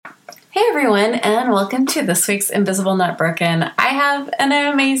Hey everyone, and welcome to this week's Invisible Not Broken. I have an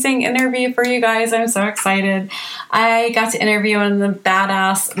amazing interview for you guys. I'm so excited. I got to interview one of the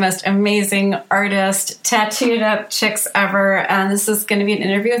badass, most amazing artist, tattooed up chicks ever. And this is going to be an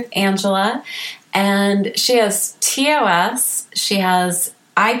interview with Angela. And she has TOS, she has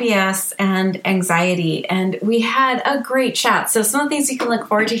IBS and anxiety, and we had a great chat. So some of the things you can look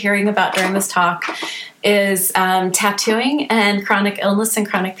forward to hearing about during this talk is tattooing and chronic illness and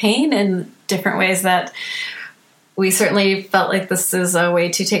chronic pain in different ways that we certainly felt like this is a way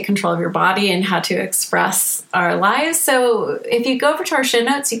to take control of your body and how to express our lives. So if you go over to our show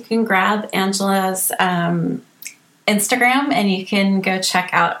notes, you can grab Angela's Instagram and you can go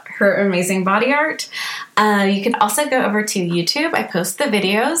check out her amazing body art. You can also go over to YouTube. I post the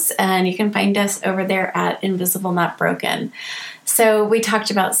videos and you can find us over there at Invisible Not Broken. So we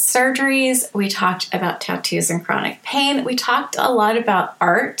talked about surgeries, we talked about tattoos and chronic pain, we talked a lot about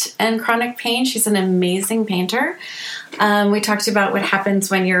art and chronic pain. She's an amazing painter. We talked about what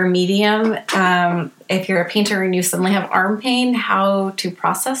happens when you're a medium. If you're a painter and you suddenly have arm pain, how to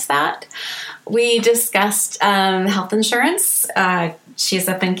process that. We discussed health insurance. She's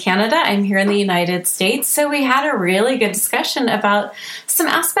up in Canada. I'm here in the United States. So we had a really good discussion about some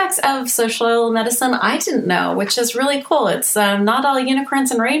aspects of social medicine I didn't know, which is really cool. It's not all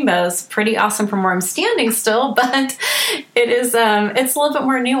unicorns and rainbows. Pretty awesome from where I'm standing still, but it is it's a little bit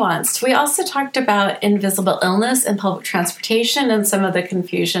more nuanced. We also talked about invisible illness and public transportation and some of the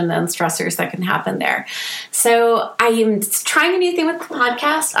confusion and stressors that can happen there. So I am trying a new thing with the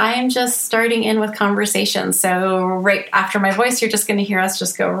podcast. I am just starting in with conversation. So right after my voice, you're just going to hear us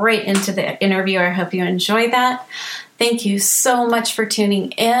just go right into the interview. I hope you enjoy that. Thank you so much for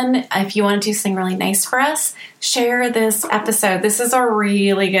tuning in. If you want to do something really nice for us, share this episode. This is a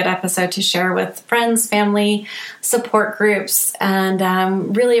really good episode to share with friends, family, support groups, and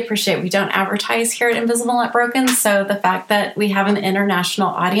really appreciate. We don't advertise here at Invisible Not Broken, so the fact that we have an international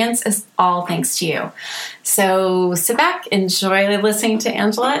audience is all thanks to you. So sit back, enjoy listening to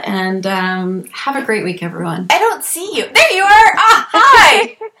Angela, and have a great week, everyone. I don't see you. There you are. Ah,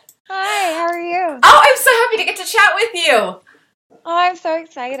 hi. Hi, how are you? Oh, I'm so happy to get to chat with you. Oh, I'm so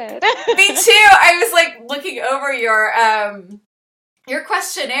excited. Me too. I was like looking over your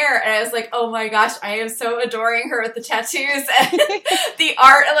questionnaire and I was like, oh my gosh, I am so adoring her with the tattoos and the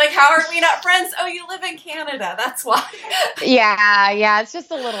art. And like, how are we not friends? Oh, you live in Canada. That's why. Yeah, it's just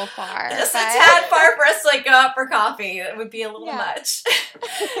a little far. Just a tad far for us to like go out for coffee. It would be a little much.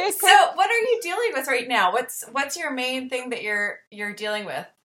 So what are you dealing with right now? What's your main thing that you're dealing with?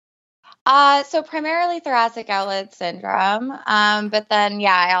 So primarily thoracic outlet syndrome, but then,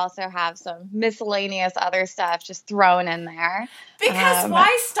 I also have some miscellaneous other stuff just thrown in there. Because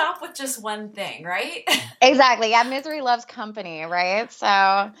why stop with just one thing, right? Exactly. Yeah, misery loves company, right?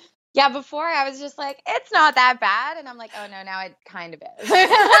 So, before I was just like, it's not that bad. And I'm like, oh no, now it kind of is.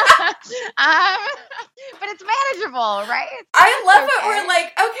 But it's manageable, right? I love it. We're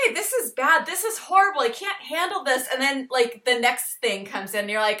like, okay, this is bad. This is horrible. I can't handle this. And then like the next thing comes in and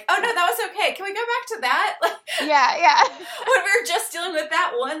you're like, oh no, that was okay. Can we go back to that? Like, yeah. When we were just dealing with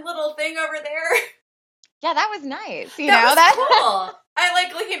that one little thing over there. Yeah, that was nice. That was cool. I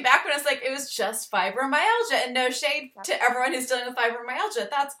like looking back when it's like, it was just fibromyalgia, and no shade to everyone who's dealing with fibromyalgia.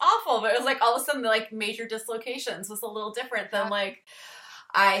 That's awful. But it was like all of a sudden the like major dislocations was a little different than like,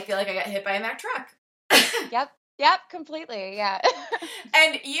 I feel like I got hit by a Mack truck. Yep, completely. Yeah.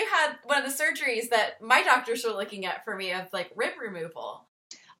 And you had one of the surgeries that my doctors were looking at for me of like rib removal.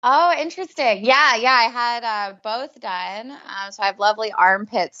 Oh, interesting. Yeah. I had both done. So I have lovely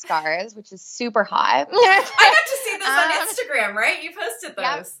armpit scars, which is super hot. I got to see this on Instagram, right? You posted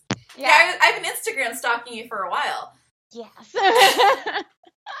those. Yeah, I've been Instagram stalking you for a while. Yes.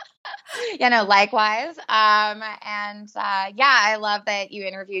 Likewise. I love that you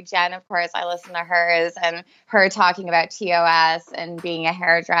interviewed Jen. Of course, I listened to hers and her talking about TOS and being a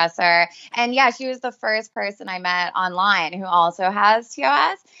hairdresser. And she was the first person I met online who also has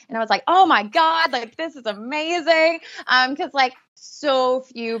TOS. And I was like, oh my God, like this is amazing. Because like so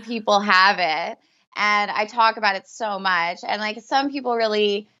few people have it. And I talk about it so much. And like some people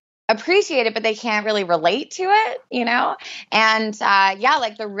really appreciate it, but they can't really relate to it, And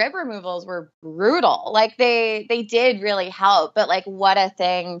like the rib removals were brutal. Like they did really help, but like what a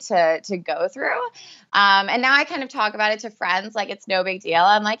thing to go through. And now I kind of talk about it to friends like it's no big deal.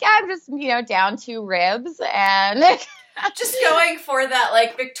 I'm like, I'm just, down 2 ribs and Just going for that,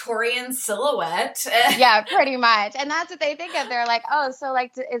 like, Victorian silhouette. Yeah, pretty much. And that's what they think of. They're like, oh, so,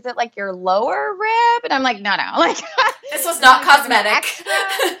 like, is it, like, your lower rib? And I'm like, no. Like, this was not cosmetic.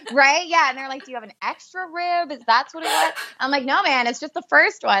 Right? Yeah. And they're like, do you have an extra rib? Is that what it was? I'm like, no, man, it's just the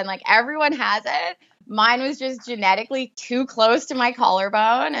first one. Like, everyone has it. Mine was just genetically too close to my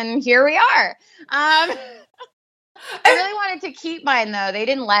collarbone. And here we are. I really wanted to keep mine, though. They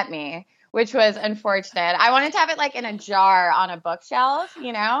didn't let me, which was unfortunate. I wanted to have it like in a jar on a bookshelf,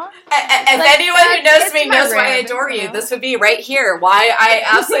 you know? And like, anyone who knows me knows why I adore you. This would be right here. Why I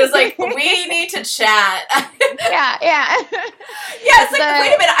absolutely was like, we need to chat. Yeah. Yeah, it's like,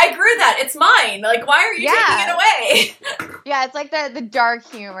 wait a minute, I grew that. It's mine. Like, why are you taking it away? Yeah, it's like the dark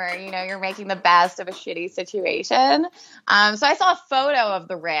humor, you know, you're making the best of a shitty situation. So I saw a photo of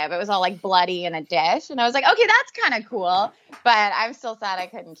the rib. It was all like bloody in a dish. And I was like, okay, that's kind of cool. But I'm still sad I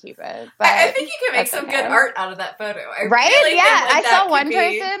couldn't keep it. But I think you can make some good art out of that photo. Right? Really I saw one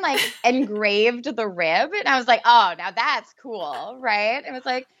person like engraved the rib. And I was like, oh, now that's cool. Right? It was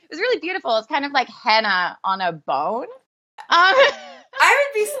like, it was really beautiful. It's kind of like henna on a bone. I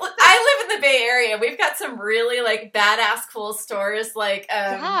live in the Bay Area. We've got some really like badass cool stores. Like,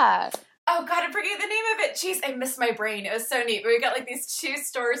 oh God, I'm forgetting the name of it. Jeez, I missed my brain. It was so neat. But we got like these 2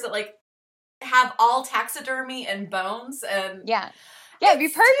 stores that like have all taxidermy and bones, and yeah, it'd be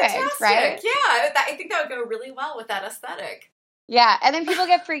perfect, fantastic. Right? Yeah, I think that would go really well with that aesthetic. Yeah, and then people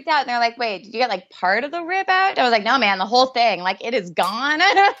get freaked out and they're like, wait, did you get like part of the rib out? I was like, no, man, the whole thing, like it is gone.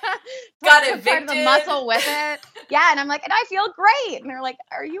 Got evicted. Part of the muscle with it. Yeah, and I'm like, and I feel great. And they're like,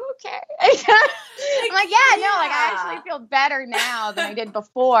 are you okay? I'm like, yeah, no, like I actually feel better now than I did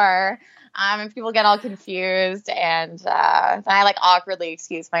before. And people get all confused, and then I like awkwardly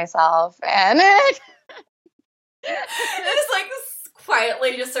excuse myself, and it's like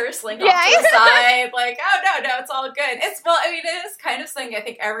quietly just sort of slink off to the side, like, oh, no, it's all good. It is kind of something I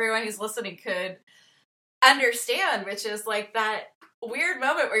think everyone who's listening could understand, which is like that weird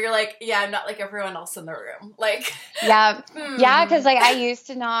moment where you're like, yeah, I'm not like everyone else in the room. Like, yeah, because like I used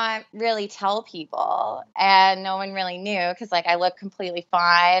to not really tell people, and no one really knew because like I look completely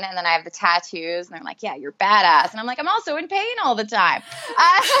fine, and then I have the tattoos, and they're like, yeah, you're badass, and I'm like, I'm also in pain all the time.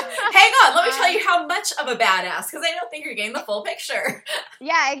 Hang on, let me tell you how much of a badass, because I don't think you're getting the full picture.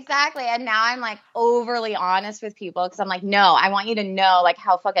 Yeah, exactly. And now I'm like overly honest with people because I'm like, no, I want you to know like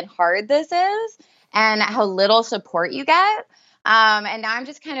how fucking hard this is and how little support you get. And now I'm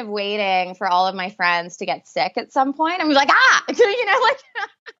just kind of waiting for all of my friends to get sick at some point. I'm like, you know, like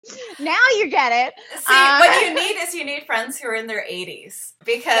now you get it. See, what you need friends who are in their 80s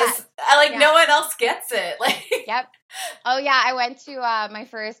because no one else gets it. Like, yep. Oh yeah, I went to my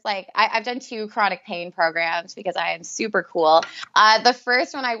first I've done 2 chronic pain programs because I am super cool. The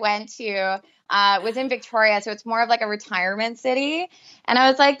first one I went to was in Victoria, so it's more of like a retirement city. And I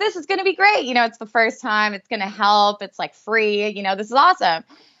was like, this is going to be great. You know, it's the first time. It's going to help. It's like free. You know, this is awesome.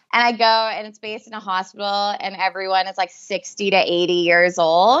 And I go, and it's based in a hospital, and everyone is like 60 to 80 years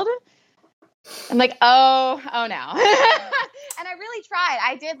old. I'm like, oh no. And I really tried.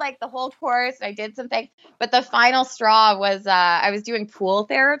 I did like the whole course. I did something, but the final straw was I was doing pool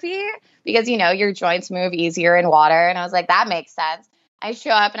therapy because, you know, your joints move easier in water. And I was like, that makes sense. I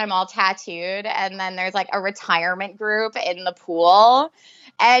show up and I'm all tattooed, and then there's like a retirement group in the pool,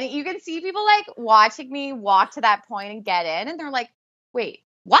 and you can see people like watching me walk to that point and get in, and they're like, wait,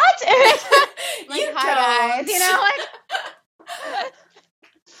 what? Like, hi guys, you know, like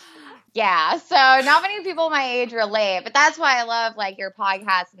yeah, so not many people my age relate, but that's why I love like your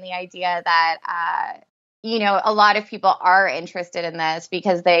podcast and the idea that you know, a lot of people are interested in this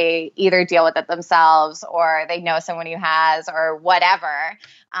because they either deal with it themselves or they know someone who has or whatever.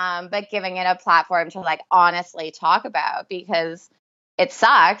 But giving it a platform to like honestly talk about because it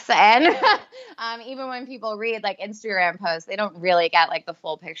sucks. And even when people read like Instagram posts, they don't really get like the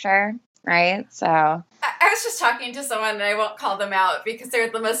full picture. Right. So I was just talking to someone, and I won't call them out because they're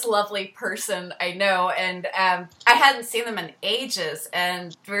the most lovely person I know. And I hadn't seen them in ages,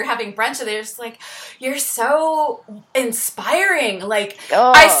 and we were having brunch, and they're just like, you're so inspiring. Like,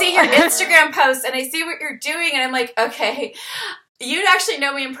 I see your Instagram posts and I see what you're doing, and I'm like, okay, you actually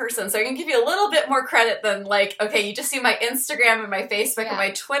know me in person, so I can give you a little bit more credit than like, okay, you just see my Instagram and my Facebook and my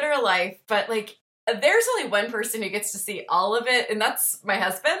Twitter life, but like, there's only one person who gets to see all of it, and that's my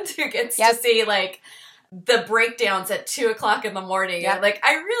husband, who gets to see like the breakdowns at 2:00 in the morning. And, like,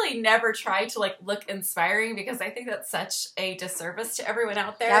 I really never try to like look inspiring because I think that's such a disservice to everyone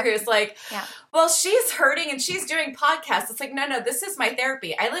out there who's like, well, she's hurting and she's doing podcasts. It's like, no, this is my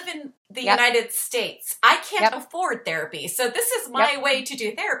therapy. I live in the Yep. United States. I can't Yep. afford therapy. So this is my Yep. way to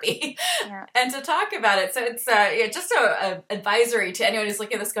do therapy Yeah. and to talk about it. So it's just a advisory to anyone who's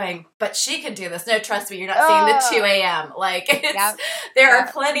looking at this going, but she can do this. No, trust me, you're not seeing the 2 a.m. Like, Yep. there are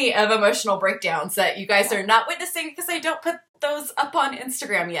Yep. plenty of emotional breakdowns that you guys Yep. are not witnessing because I don't put those up on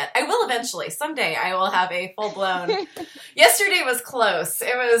Instagram yet. I will eventually. Someday I will have a full-blown... Yesterday was close.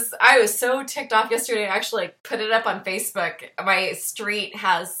 I was so ticked off yesterday. I actually put it up on Facebook. My street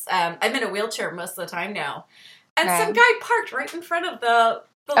has, I'm in a wheelchair most of the time now. And Right. some guy parked right in front of the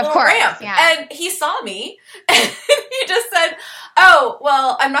Of little course, ramp. yeah. And he saw me. And he just said, oh,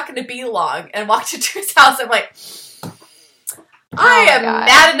 well, I'm not going to be long. And walked into his house. I'm like... I am God.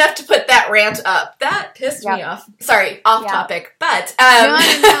 mad enough to put that rant up. That pissed me Yep. off. Sorry, off Yep. topic, but No.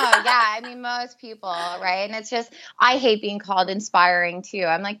 Yeah, I mean, most people, right? And it's just, I hate being called inspiring too.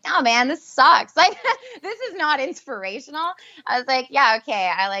 I'm like, no, man, this sucks. Like, this is not inspirational. I was like, yeah, okay,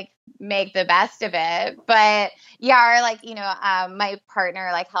 I like make the best of it, but yeah, or like, my partner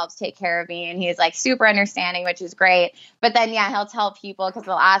like helps take care of me, and he's like super understanding, which is great. But then yeah, he'll tell people because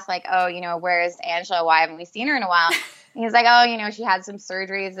they'll ask like, oh, where's Angela? Why haven't we seen her in a while? And he's like, oh, she had some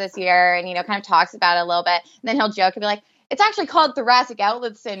surgeries this year, and kind of talks about it a little bit. And then he'll joke and be like, it's actually called thoracic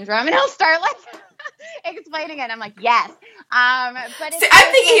outlet syndrome, and he'll start like explaining it. I'm like, yes. But See,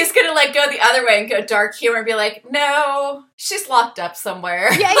 I'm thinking he's gonna like go the other way and go dark humor and be like, no, she's locked up somewhere.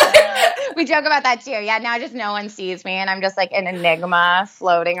 Yeah. We joke about that too. Yeah, now just no one sees me, and I'm just like an enigma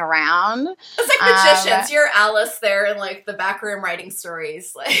floating around. It's like magicians. You're Alice there in like the back room writing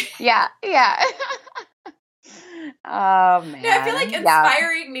stories. Like, yeah. Oh man. no, I feel like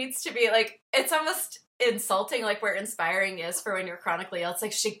inspiring needs to be like, it's almost insulting like where inspiring is for when you're chronically ill. It's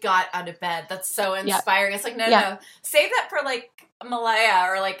like, she got out of bed. That's so inspiring. It's like, no. Save that for like Malaya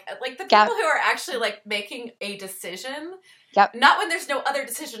or like the people who are actually like making a decision. Yep. Not when there's no other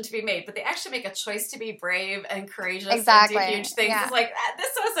decision to be made, but they actually make a choice to be brave and courageous and do huge things. Yeah. It's like,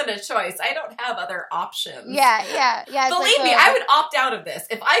 this wasn't a choice. I don't have other options. Yeah. Believe me, I would opt out of this.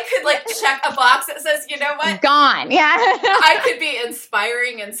 If I could like check a box that says, you know what? Gone. Yeah. I could be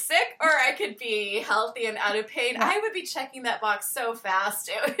inspiring and sick, or I could be healthy and out of pain. I would be checking that box so fast.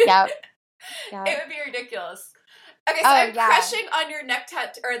 It would be ridiculous. Okay, so I'm crushing on your neck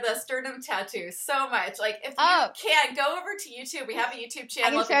tattoo or the sternum tattoo so much. Like, if you can, go over to YouTube. We have a YouTube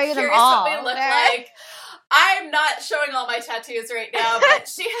channel. I can show you them curious all. what we look like. I'm not showing all my tattoos right now, but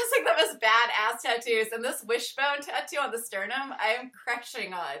she has like the most badass tattoos, and this wishbone tattoo on the sternum, I'm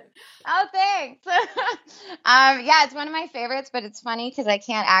crushing on. Oh, thanks. It's one of my favorites, but it's funny because I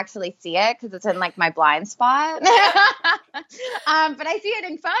can't actually see it because it's in like my blind spot. But I see it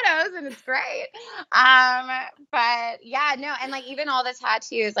in photos, and it's great. But yeah, no, and like even all the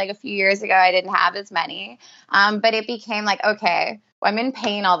tattoos, like a few years ago, I didn't have as many. But it became like, okay, well, I'm in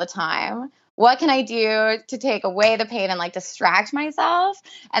pain all the time. What can I do to take away the pain and like distract myself?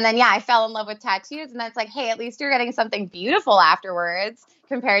 And then, I fell in love with tattoos, and that's like, hey, at least you're getting something beautiful afterwards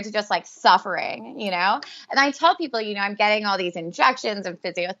compared to just like suffering, And I tell people, I'm getting all these injections and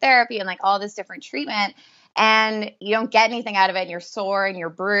physiotherapy and like all this different treatment, and you don't get anything out of it, and you're sore and you're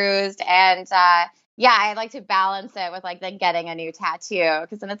bruised. And, I like to balance it with like then getting a new tattoo,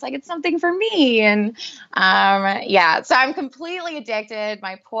 because then it's like, it's something for me. And so I'm completely addicted.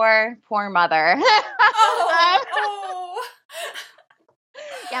 My poor mother.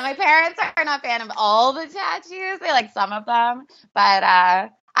 My parents are not a fan of all the tattoos. They like some of them, but I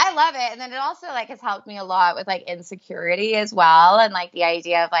love it. And then it also like has helped me a lot with like insecurity as well, and like the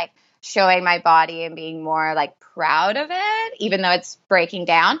idea of like showing my body and being more like proud of it, even though it's breaking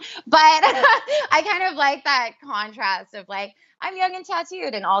down. But I kind of like that contrast of like, I'm young and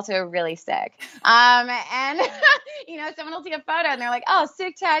tattooed and also really sick. And someone will see a photo and they're like, oh,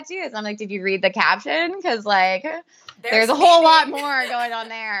 sick tattoos. I'm like, did you read the caption? Because like there's a whole lot more going on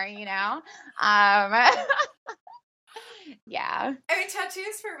there, Yeah. I mean,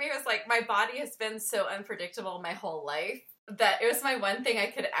 tattoos for me was like, my body has been so unpredictable my whole life that it was my one thing I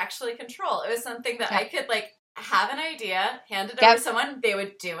could actually control. It was something that I could like have an idea, hand it over to someone, they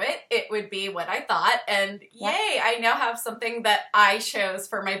would do it. It would be what I thought. And yay, I now have something that I chose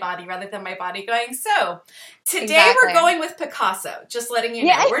for my body rather than my body going, so today we're going with Picasso. Just letting you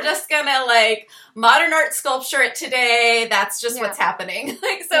know. We're just gonna like modern art sculpture it today. That's just what's happening.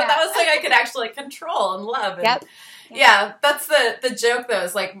 Like, so that was like I could actually control and love. And that's the joke though,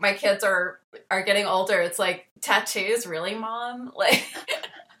 is like my kids are getting older. It's like, tattoos, really, Mom? Like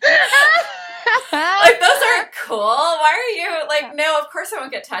Like, those aren't cool. Why are you like, no, of course I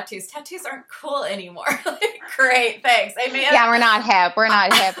won't get tattoos. Tattoos aren't cool anymore. Like, great, thanks. I mean, yeah, we're not hip. We're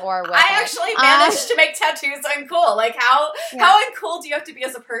not hip or with I actually managed to make tattoos uncool. Like, how uncool do you have to be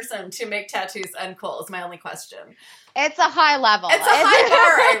as a person to make tattoos uncool is my only question. It's a high level. It's a high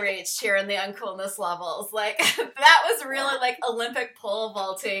bar I reached here in the uncoolness levels. Like, that was really like Olympic pole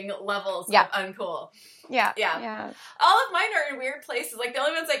vaulting levels of uncool. Yeah. All of mine are in weird places. Like, the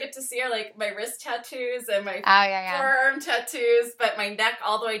only ones I get to see are like my wrist tattoos and my forearm tattoos, but my neck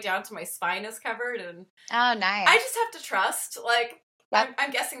all the way down to my spine is covered. And oh, nice. I just have to trust. Like,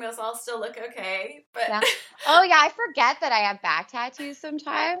 I'm guessing those all still look okay. But oh yeah, I forget that I have back tattoos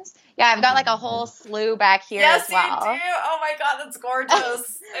sometimes. Yeah, I've got like a whole slew back here as well. Yes, you do. Oh my God, that's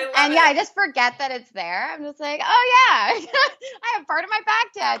gorgeous. And I just forget that it's there. I'm just like, oh yeah, I have part of my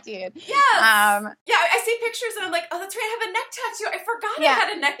back tattooed. Yes. Yeah, I see pictures and I'm like, oh, that's right, I have a neck tattoo. I forgot I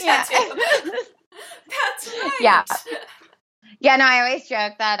had a neck tattoo. That's right. Yeah. Yeah, no, I always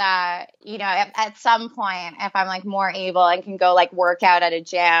joke that, at some point, if I'm like more able and can go like work out at a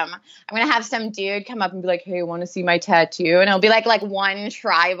gym, I'm going to have some dude come up and be like, hey, want to see my tattoo? And it'll be like one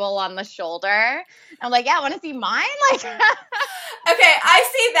tribal on the shoulder. And I'm like, yeah, want to see mine? Like, okay, I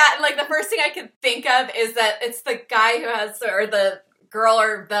see that. And like the first thing I can think of is that it's the guy who has, or the girl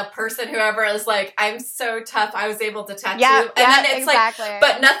or the person, whoever is like, I'm so tough, I was able to tattoo. And then it's exactly. Like,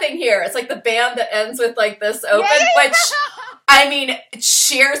 but nothing here. It's like the band that ends with like this open, which, I mean,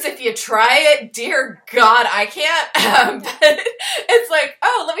 cheers if you try it. Dear God, I can't. But it's like,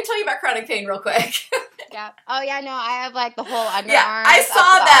 oh, let me tell you about chronic pain real quick. Yeah. Oh, yeah, no, I have like the whole underarm. Yeah, I saw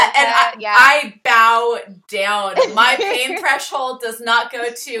that, and I bow down. My pain threshold does not go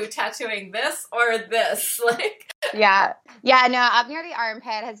to tattooing this or this. Like, yeah, no, up near the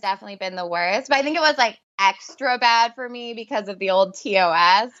armpit has definitely been the worst. But I think it was like extra bad for me because of the old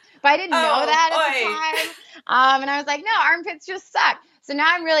TOS. But I didn't know that at the time. And I was like, no, armpits just suck. So now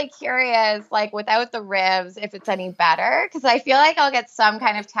I'm really curious, like without the ribs, if it's any better. Because I feel like I'll get some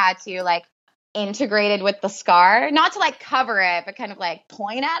kind of tattoo like integrated with the scar. Not to like cover it, but kind of like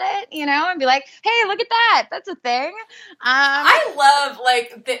point at it, and be like, hey, look at that. That's a thing. I love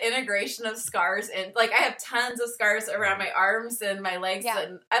like the integration of scars. And like I have tons of scars around my arms and my legs. Yeah.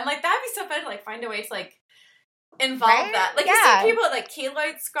 And I'm like, that'd be so fun to like find a way to like involve that. Like you see people with like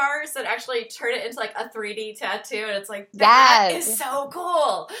keloid scars that actually turn it into like a 3D tattoo, and it's like that is so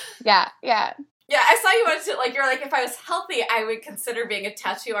cool. Yeah. Yeah, I saw you wanted to, like, you're like, if I was healthy, I would consider being a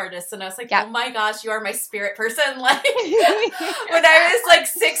tattoo artist. And I was like, oh my gosh, you are my spirit person. Like, when I was like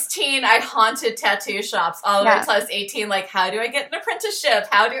 16, I haunted tattoo shops all the way until I was 18. Like, how do I get an apprenticeship?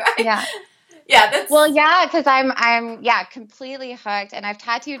 How do I? Yeah, that's... Well, yeah, because I'm completely hooked. And I've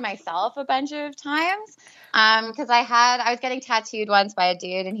tattooed myself a bunch of times. Because I was getting tattooed once by a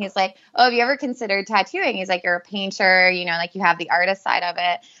dude, and he's like, oh, have you ever considered tattooing? He's like, you're a painter, like you have the artist side of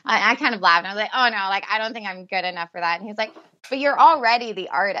it. I kind of laughed, and I was like, oh no, like I don't think I'm good enough for that. And he's like, but you're already the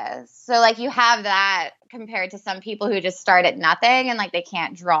artist, so like you have that compared to some people who just start at nothing and like they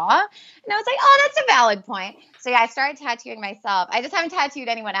can't draw. And I was like, oh, that's a valid point. So yeah, I started tattooing myself. I just haven't tattooed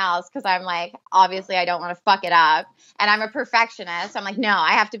anyone else because I'm like, obviously I don't want to fuck it up, and I'm a perfectionist. I'm like, no,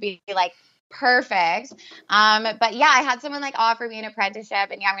 I have to be like perfect. But yeah, I had someone like offer me an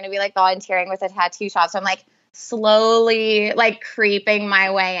apprenticeship, and I'm going to be like volunteering with a tattoo shop. So I'm like slowly like creeping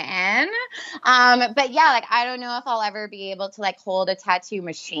my way in. But yeah, like I don't know if I'll ever be able to like hold a tattoo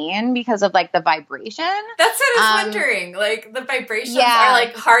machine because of like the vibration. That's what I was wondering. Like the vibrations are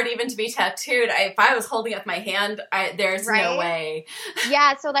like hard even to be tattooed. If I was holding up my hand, there's no way.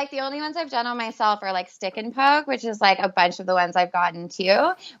 Yeah. So like the only ones I've done on myself are like stick and poke, which is like a bunch of the ones I've gotten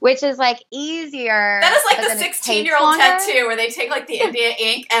to, which is like easier. That is like the 16-year-old tattoo where they take like the India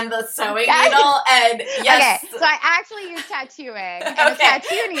ink and the sewing needle and Okay, so I actually use tattooing and a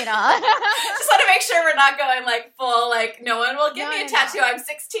tattoo needle. Just want to make sure we're not going like full, like no one will give me a tattoo. I'm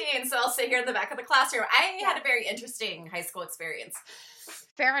 16, so I'll sit here in the back of the classroom. I had a very interesting high school experience.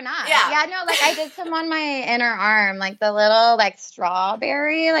 Fair enough. Yeah, no, like I did some on my inner arm, like the little like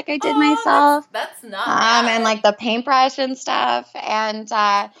strawberry, like I did myself. That's not bad. And like the paintbrush and stuff. And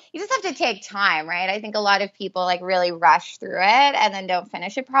you just have to take time, right? I think a lot of people like really rush through it and then don't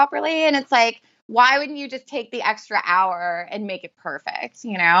finish it properly. And it's like, why wouldn't you just take the extra hour and make it perfect, So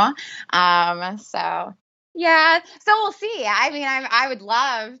yeah, so we'll see. I mean, I would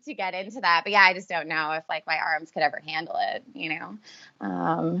love to get into that, but yeah, I just don't know if like my arms could ever handle it, But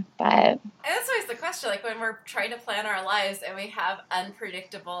and that's always the question, like when we're trying to plan our lives and we have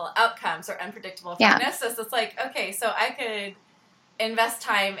unpredictable outcomes or unpredictable prognosis, it's like, okay, so I could invest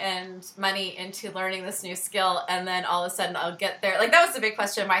time and money into learning this new skill, and then all of a sudden I'll get there. Like, that was the big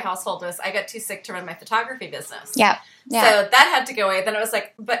question in my household was I got too sick to run my photography business. Yeah. So that had to go away. Then it was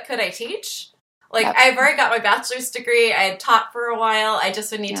like, but could I teach? Like, I've already got my bachelor's degree. I had taught for a while. I just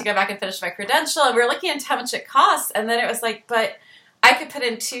would need to go back and finish my credential. And we were looking into how much it costs. And then it was like, but I could put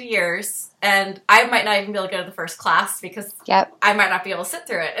in 2 years and I might not even be able to go to the first class because I might not be able to sit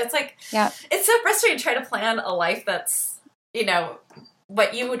through it. It's like, it's so frustrating to try to plan a life that's, you know,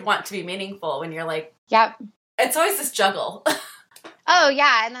 what you would want to be meaningful when you're like, it's always this juggle. Oh,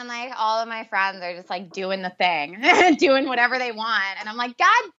 yeah. And then, like, all of my friends are just, like, doing the thing, doing whatever they want. And I'm like,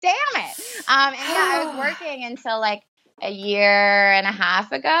 God damn it. And I was working until, like, a year and a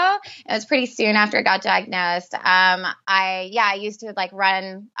half ago. It was pretty soon after I got diagnosed. I used to, like,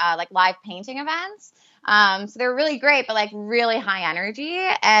 run, like, live painting events. So they're really great, but like really high energy.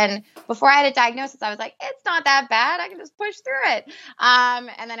 And before I had a diagnosis, I was like, it's not that bad. I can just push through it.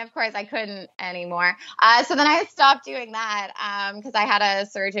 And then of course I couldn't anymore. So then I stopped doing that, because I had a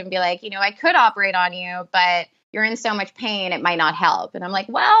surgeon be like, you know, I could operate on you, but you're in so much pain, it might not help. And I'm like,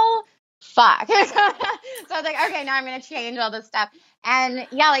 well, fuck. So I was like, okay, now I'm going to change all this stuff. And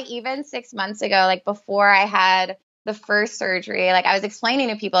yeah, like even 6 months ago, like before I had the first surgery, like I was explaining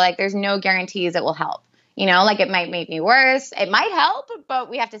to people, like, there's no guarantees it will help. You know, like it might make me worse. It might help, but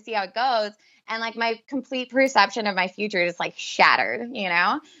we have to see how it goes. And like my complete perception of my future just like shattered, you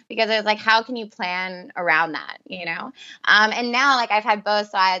know, because it was like, how can you plan around that, you know? And now like I've had both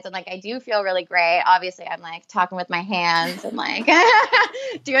sides and like I do feel really great. Obviously, I'm like talking with my hands and like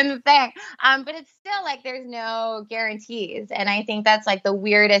doing the thing. But it's still like there's no guarantees. And I think that's like the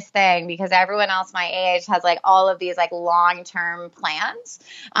weirdest thing because everyone else my age has like all of these like long-term plans,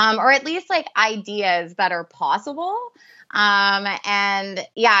 or at least like ideas that are possible. And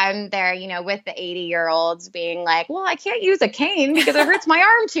yeah, I'm there, you know, with the 80-year-olds being like, well, I can't use a cane because it hurts my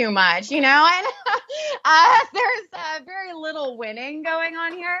arm too much, you know, and, there's very little winning going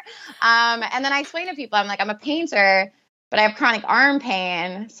on here. And then I explain to people, I'm like, I'm a painter, but I have chronic arm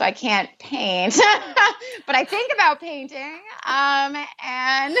pain, so I can't paint, but I think about painting. And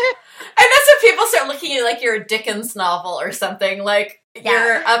that's when people start looking at you like you're a Dickens novel or something, like,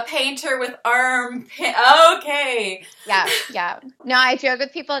 you're a painter with arm pain. Okay. Yeah. No, I joke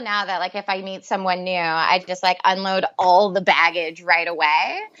with people now that like if I meet someone new, I just like unload all the baggage right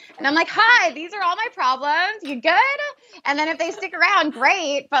away. And I'm like, hi, these are all my problems. You good? And then if they stick around,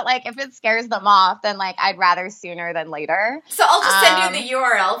 great. But like if it scares them off, then like I'd rather sooner than later. So I'll just send you the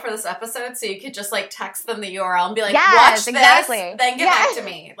URL for this episode so you could just like text them the URL and be like, watch this, then get back to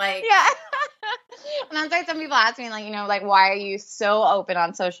me. Like, And that's why some people ask me, like, you know, like, why are you so open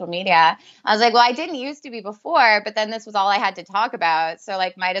on social media? I was like, well, I didn't used to be before, but then this was all I had to talk about. So,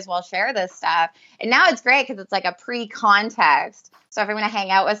 like, might as well share this stuff. And now it's great because it's like a pre-context. So if I'm going to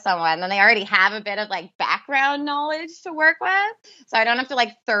hang out with someone, then they already have a bit of like background knowledge to work with. So I don't have to like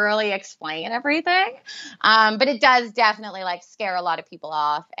thoroughly explain everything. But it does definitely like scare a lot of people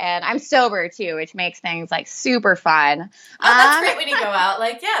off. And I'm sober too, which makes things like super fun. Oh, that's great when you go out.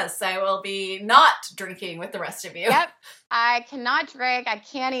 Like, yes, I will be not drinking with the rest of you. Yep. I cannot drink. I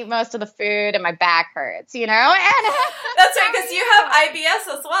can't eat most of the food and my back hurts, you know? And that's right, because you have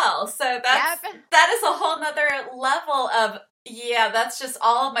IBS as well. So that is a whole nother level of, that's just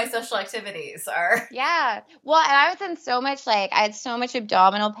all of my social activities are. Yeah. Well, and I was in so much, like, I had so much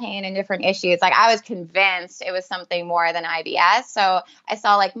abdominal pain and different issues. Like, I was convinced it was something more than IBS. So I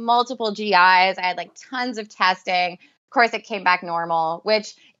saw, like, multiple GIs. I had, like, tons of testing. Of course, it came back normal,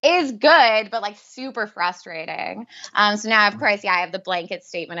 which is good, but like super frustrating. So now, of course, I have the blanket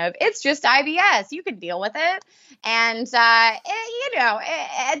statement of it's just IBS. You can deal with it. And,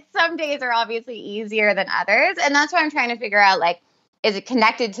 some days are obviously easier than others. And that's why I'm trying to figure out, like, is it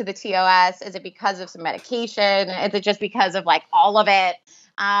connected to the TOS? Is it because of some medication? Is it just because of like all of it?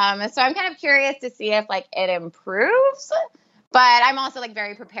 So I'm kind of curious to see if like it improves. But I'm also like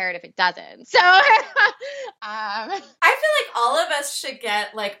very prepared if it doesn't. So I feel like all of us should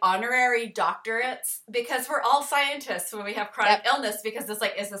get like honorary doctorates because we're all scientists when we have chronic illness, because it's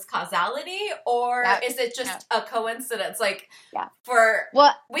like, is this causality or is it just a coincidence? Like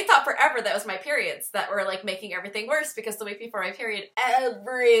we thought forever that was my periods that were like making everything worse because the week before my period,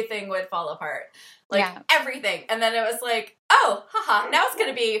 everything would fall apart. Like everything. And then it was like, oh, now it's going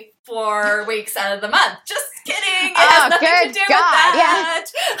to be 4 weeks out of the month. Just kidding. It has nothing to do with that.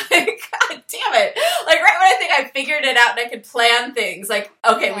 Yeah. God damn it. Like right when I think I figured it out and I could plan things, like,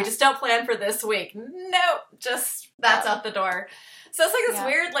 okay, we just don't plan for this week. Nope. Just That's out the door. So it's like this Yeah.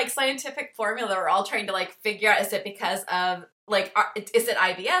 weird, like, scientific formula we're all trying to, like, figure out. Is it because of, like, is it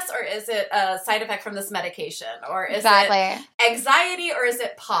IBS, or is it a side effect from this medication? Or is it anxiety, or is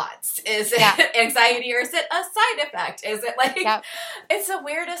it POTS? Is it anxiety, or is it a side effect? Is it, like, it's the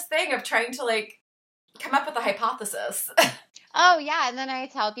weirdest thing of trying to, like, come up with a hypothesis. Oh, yeah. And then I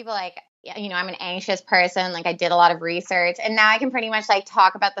tell people, like, you know, I'm an anxious person. Like, I did a lot of research, and now I can pretty much, like,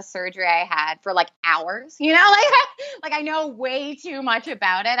 talk about the surgery I had for, like, hours, you know, like I know way too much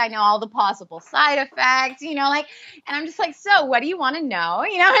about it. I know all the possible side effects, you know, like, and I'm just like, so what do you want to know?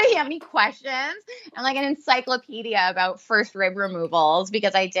 You know, do you have any questions? I'm like an encyclopedia about first rib removals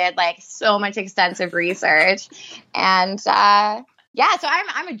because I did, like, so much extensive research. And, yeah, so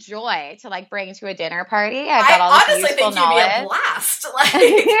I'm a joy to, like, bring to a dinner party. I've got all this useful knowledge. I honestly think you'd be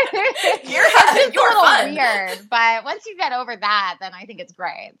a blast. Like, you're a little fun. Weird, but once you get over that, then I think it's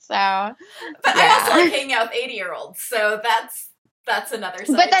great. So, but I also like hanging out with 80-year-olds, so that's another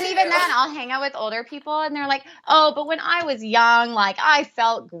side. But then even then, I'll hang out with older people, and they're like, "Oh, but when I was young, like, I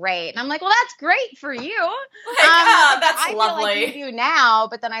felt great." And I'm like, "Well, that's great for you. Like, that's I lovely. feel like you do now,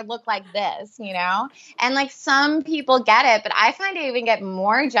 but then I look like this, you know." And like some people get it, but I find I even get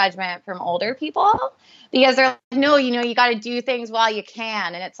more judgment from older people because they're like, "No, you know, you got to do things while you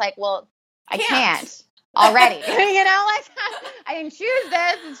can," and it's like, "Well, I can't." Already, you know, like I didn't choose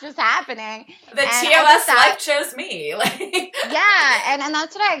this; it's just happening. The TOS life chose me. Like, yeah, and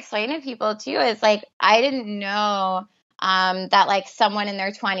that's what I explain to people too. Is like I didn't know that like someone in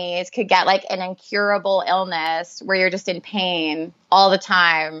their 20s could get like an incurable illness where you're just in pain all the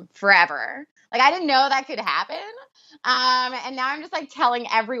time forever. Like I didn't know that could happen. And now I'm just like telling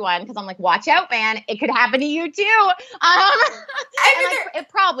everyone because I'm like, watch out, man! It could happen to you too. It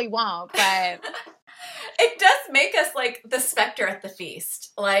probably won't, but. It does make us like the specter at the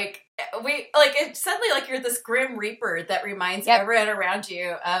feast. Like it's suddenly like you're this grim reaper that reminds everyone around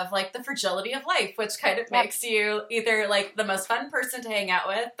you of like the fragility of life, which kind of makes you either like the most fun person to hang out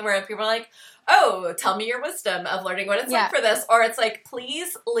with, where people are like, "Oh, tell me your wisdom of learning what it's like for this," or it's like,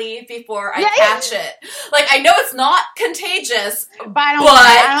 "Please leave before I catch it." Like I know it's not contagious, but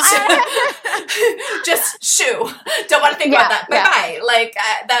just shoo. Don't want to think about that. Bye bye. Like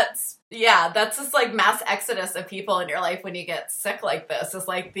that's. Yeah, that's just like mass exodus of people in your life when you get sick like this. It's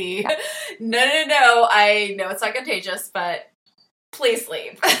like the, no, I know it's not contagious, but please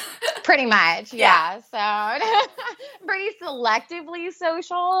leave. Pretty much, yeah. So pretty selectively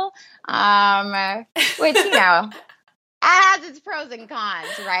social, which, you know, has its pros and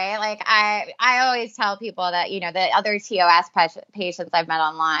cons, right? Like I always tell people that, you know, the other TOS patients I've met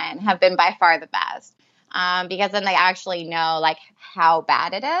online have been by far the best because then they actually know like how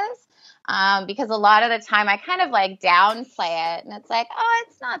bad it is. Because a lot of the time I kind of like downplay it and it's like, oh,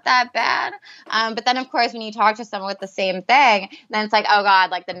 it's not that bad. But then of course, when you talk to someone with the same thing, then it's like, oh God,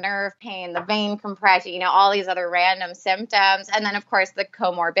 like the nerve pain, the vein compression, you know, all these other random symptoms. And then of course the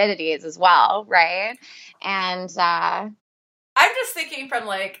comorbidities as well. Right. And, I'm just thinking from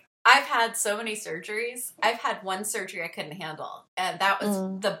like, I've had so many surgeries. I've had one surgery I couldn't handle, and that was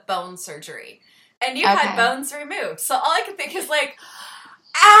the bone surgery. And you had bones removed. So all I can think is like,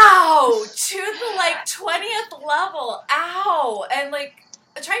 ow, to the like 20th level, ow. And like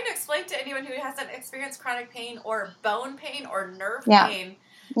trying to explain to anyone who hasn't experienced chronic pain or bone pain or nerve pain.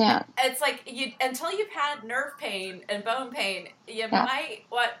 Yeah. It's like until you've had nerve pain and bone pain, you might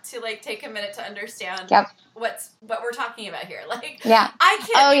want to like take a minute to understand what we're talking about here. Like I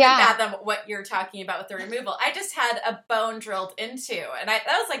can't even fathom what you're talking about with the removal. I just had a bone drilled into, and that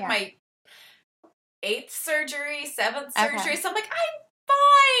was like my 8th surgery, 7th surgery. So I'm like, I'm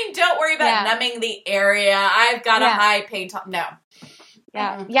fine. Don't worry about numbing the area. I've got a high pain top. No.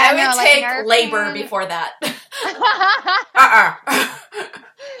 Yeah. I would take labor before that.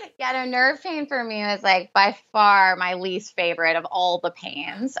 Yeah, no, nerve pain for me was like by far my least favorite of all the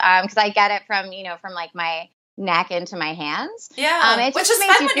pains. Because I get it from, you know, from like my neck into my hands. Yeah. It just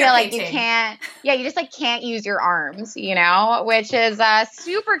makes you feel like you can't, you just like can't use your arms, you know, which is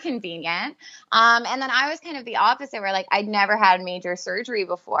super convenient. And then I was kind of the opposite where like I'd never had major surgery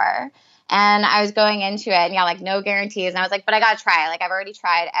before. And I was going into it and like no guarantees. And I was like, but I got to try. Like I've already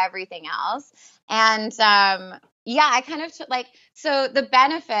tried everything else. And I kind of like, so the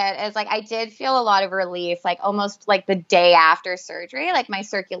benefit is like I did feel a lot of relief, like almost like the day after surgery. Like my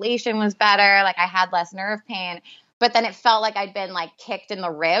circulation was better. Like I had less nerve pain. but then it felt like I'd been like kicked in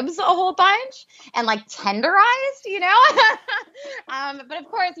the ribs a whole bunch and like tenderized, you know? But of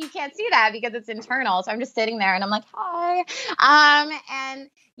course you can't see that because it's internal. So I'm just sitting there and I'm like, hi. And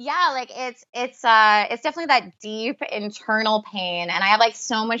yeah, like it's definitely that deep internal pain. And I have like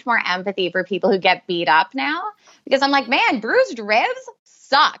so much more empathy for people who get beat up now because I'm like, man, bruised ribs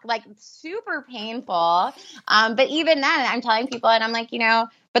suck, like super painful. But even then I'm telling people and I'm like, you know,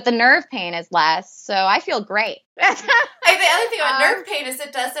 but the nerve pain is less. So I feel great. The other thing about nerve pain is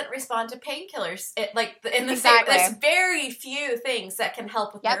it doesn't respond to painkillers. Exactly. There's very few things that can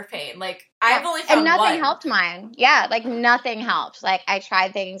help with nerve pain. Like I've only found and nothing one. helped mine. Yeah, like nothing helped. Like I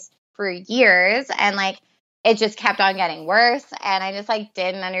tried things for years and like it just kept on getting worse and I just like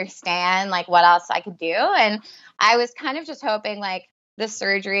didn't understand like what else I could do. And I was kind of just hoping like the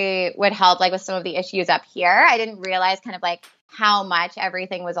surgery would help like with some of the issues up here. I didn't realize kind of like how much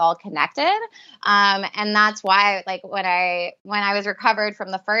everything was all connected. And that's why like when I was recovered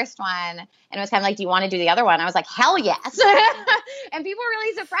from the first one and it was kind of like, do you want to do the other one? I was like, hell yes. And people were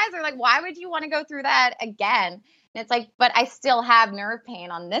really surprised. They're like, why would you want to go through that again? And it's like, but I still have nerve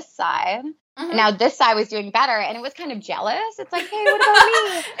pain on this side. And now this side was doing better and it was kind of jealous. It's like, hey, what about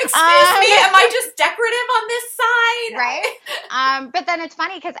me? Excuse me, am I just decorative on this side? Right. But then it's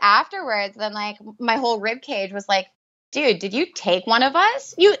funny because afterwards, then like my whole rib cage was like, dude, did you take one of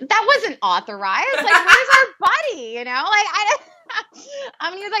us? That wasn't authorized. Like, where's our buddy? You know, like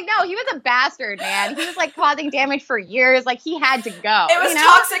he was like, no, he was a bastard, man. He was like causing damage for years. Like he had to go. It was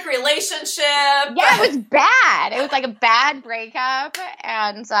toxic relationship. Yeah, it was bad. It was like a bad breakup.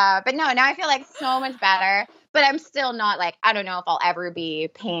 And, but no, now I feel like so much better, but I'm still not like, I don't know if I'll ever be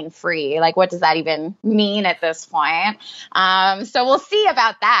pain free. Like, what does that even mean at this point? So we'll see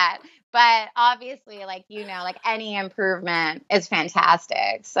about that. But obviously, like, you know, like any improvement is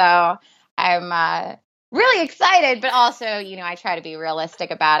fantastic. So I'm really excited, but also, you know, I try to be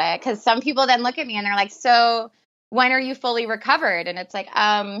realistic about it because some people then look at me and they're like, so when are you fully recovered? And it's like,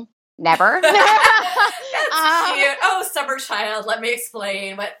 never. That's cute. Oh, summer child, let me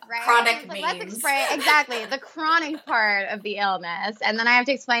explain what chronic means. Let's explain exactly the chronic part of the illness. And then I have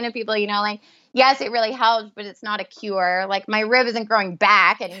to explain to people, you know, like, yes, it really helps, but it's not a cure. Like my rib isn't growing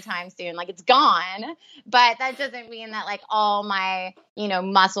back anytime soon. Like it's gone. But that doesn't mean that like all my, you know,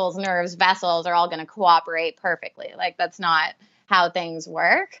 muscles, nerves, vessels are all going to cooperate perfectly. Like that's not how things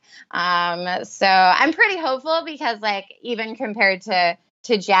work. So I'm pretty hopeful because like even compared to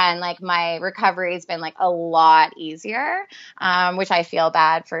Jen, like my recovery has been like a lot easier, which I feel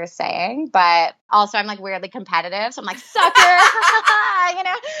bad for saying, but also I'm like weirdly competitive. So I'm like, sucker, you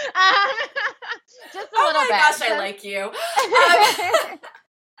know, just a little bit. Oh my gosh, I like you. I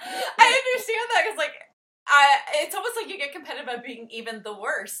understand that because like, it's almost like you get competitive about being even the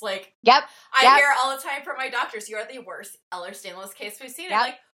worst. Like, I hear all the time from my doctors, you are the worst Ehlers-Danlos case we've seen. I'm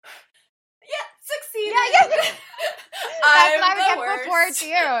like, succeeded. Yeah. That's what I would get before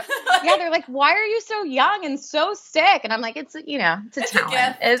too. Yeah, they're like, why are you so young and so sick? And I'm like, it's you know, it's a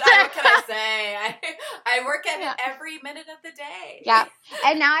talent. What can I say? I work at it every minute of the day. Yeah.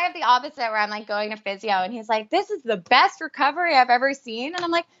 And now I have the opposite where I'm like going to physio and he's like, this is the best recovery I've ever seen. And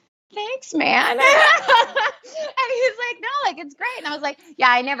I'm like, thanks, man. And he's like, no, like, it's great. And I was like, yeah,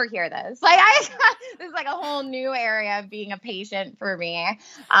 I never hear this. Like, this is like a whole new area of being a patient for me.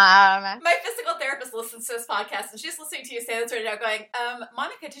 My physical therapist listens to this podcast and she's listening to you say this right now going,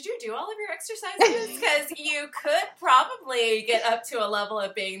 Monica, did you do all of your exercises? Because you could probably get up to a level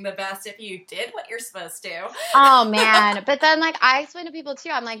of being the best if you did what you're supposed to. Oh, man. But then, like, I explain to people, too.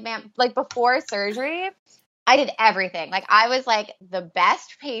 I'm like, man, like, before surgery, I did everything. Like I was like the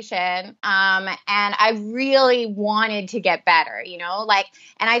best patient. And I really wanted to get better, you know, like,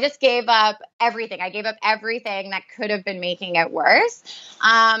 and I just gave up everything. I gave up everything that could have been making it worse.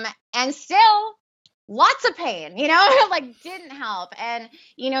 And still lots of pain, you know, like didn't help. And,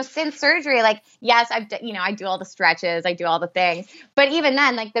 you know, since surgery, like, yes, I do all the stretches, I do all the things, but even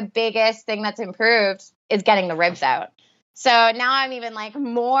then, like the biggest thing that's improved is getting the ribs out. So now I'm even like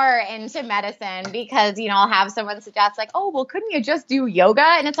more into medicine because, you know, I'll have someone suggest like, oh, well, couldn't you just do yoga?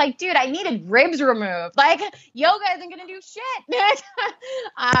 And it's like, dude, I needed ribs removed. Like yoga isn't going to do shit.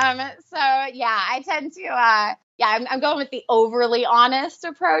 So yeah, I tend to, I'm going with the overly honest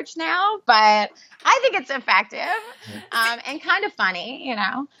approach now, but I think it's effective and kind of funny, you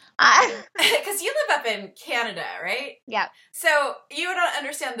know. Because you live up in Canada, right? Yeah. So you don't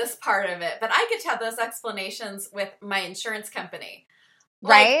understand this part of it, but I get to have those explanations with my insurance company.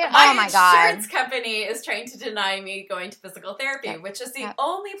 Right? Like, oh my God. My insurance company is trying to deny me going to physical therapy, which is the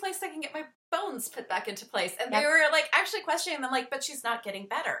only place I can get my bones put back into place. And they were like actually questioning them, like, but she's not getting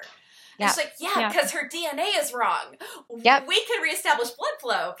better. And she's like, yeah, because her DNA is wrong. Yep. We can reestablish blood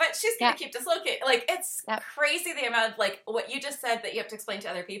flow, but she's going to keep dislocating. Like, it's crazy the amount of, like, what you just said that you have to explain to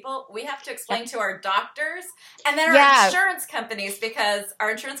other people. We have to explain to our doctors and then our insurance companies, because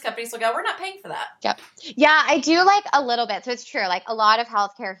our insurance companies will go, we're not paying for that. Yep. Yeah, I do like a little bit. So it's true. Like, a lot of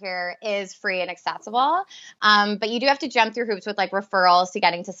healthcare here is free and accessible. But you do have to jump through hoops with like referrals to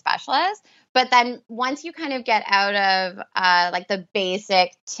getting to specialists. But then once you kind of get out of like the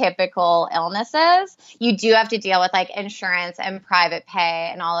basic typical illnesses, you do have to deal with like insurance and private pay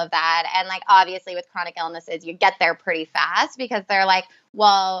and all of that. And like, obviously with chronic illnesses, you get there pretty fast because they're like,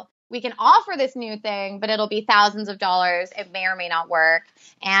 well, we can offer this new thing, but it'll be thousands of dollars. It may or may not work.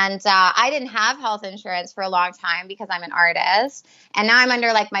 And I didn't have health insurance for a long time because I'm an artist. And now I'm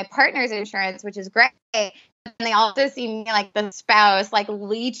under like my partner's insurance, which is great. And they also see me like the spouse, like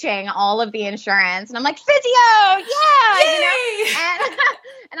leeching all of the insurance. And I'm like, physio, Yay! you know?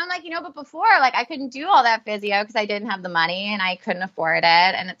 And I'm like, but before, like, I couldn't do all that physio because I didn't have the money and I couldn't afford it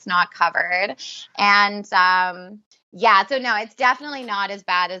and it's not covered. And so no, it's definitely not as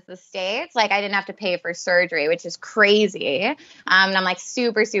bad as the States. Like, I didn't have to pay for surgery, which is crazy. And I'm like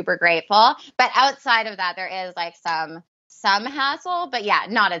super, super grateful. But outside of that, there is like some hassle, but yeah,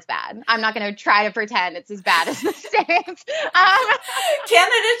 not as bad. I'm not going to try to pretend it's as bad as the States.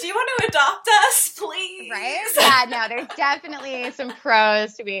 Canada, do you want to adopt us, please? Right? Yeah, no, there's definitely some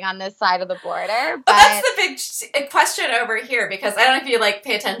pros to being on this side of the border. But that's the big question over here, because I don't know if you like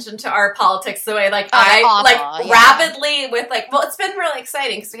pay attention to our politics the way like rapidly with like, well, it's been really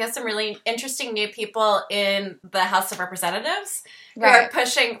exciting because we have some really interesting new people in the House of Representatives who are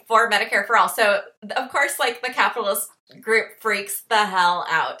pushing for Medicare for all. So of course, like the capitalist group freaks the hell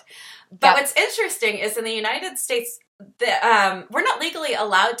out. But what's interesting is in the United States, we're not legally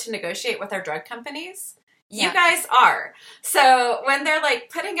allowed to negotiate with our drug companies. You guys are. So when they're like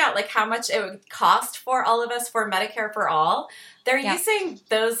putting out like how much it would cost for all of us for Medicare for all, they're using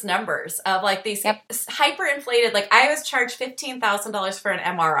those numbers of like these hyperinflated, like I was charged $15,000 for an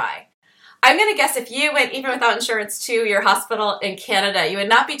MRI. I'm going to guess if you went even without insurance to your hospital in Canada, you would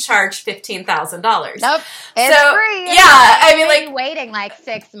not be charged $15,000. Nope. It's free. Yeah. I mean, like waiting like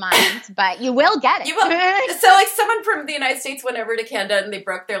 6 months, but you will get it. You will. So like someone from the United States went over to Canada and they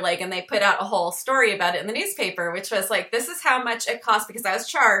broke their leg and they put out a whole story about it in the newspaper, which was like, this is how much it cost because I was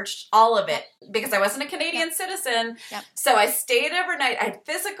charged all of it because I wasn't a Canadian citizen. Yep. So I stayed overnight. I had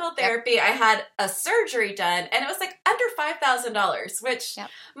physical therapy. I had a surgery done and it was like under $5,000, which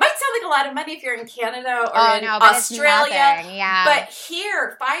might sound like a lot of money if you're in Canada or in Australia. But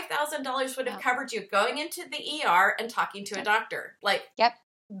here, $5,000 would have covered you going into the ER and talking to a doctor. Like,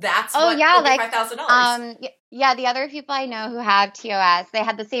 that's what like $5,000. The other people I know who have TOS, they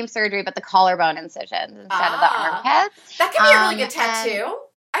had the same surgery, but the collarbone incisions instead of the armpits. That could be a really good tattoo.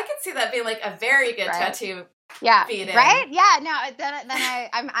 I could see that being like a very good tattoo. Yeah. Right? Yeah. No, then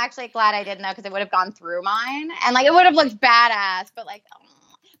I'm actually glad I didn't know because it would have gone through mine and like it would have looked badass, but like,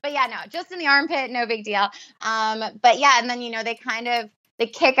 but yeah, no, just in the armpit, no big deal. But yeah, and then, they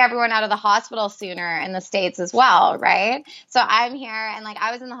kick everyone out of the hospital sooner in the States as well, right? So I'm here and like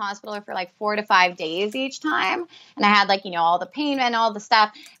I was in the hospital for like 4 to 5 days each time. And I had like, all the pain and all the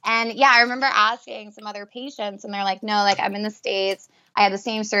stuff. And yeah, I remember asking some other patients and they're like, no, like I'm in the States. I had the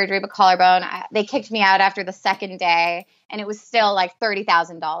same surgery, but collarbone. They kicked me out after the second day, and it was still like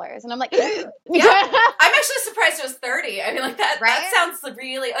 $30,000. And I'm like, I'm actually surprised it was 30. I mean, like that. Right? That sounds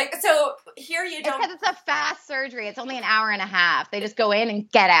really like. So here you don't. Because it's a fast surgery. It's only an hour and a half. They just go in and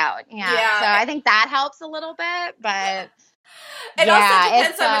get out. Yeah. So I think that helps a little bit, but. It also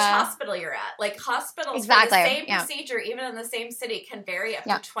depends on which hospital you're at. Like hospitals for the same procedure, even in the same city, can vary up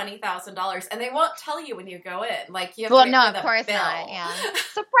to $20,000, and they won't tell you when you go in. Like you have to wait for the of course bill. Not. Yeah.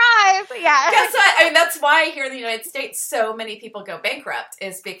 Surprise! Yeah. Guess what? I mean, that's why here in the United States, so many people go bankrupt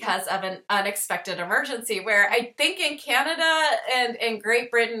is because of an unexpected emergency. Where I think in Canada and in Great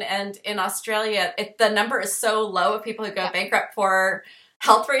Britain and in Australia, the number is so low of people who go bankrupt for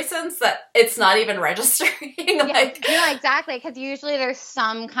health reasons that it's not even registering. Exactly. Because usually there's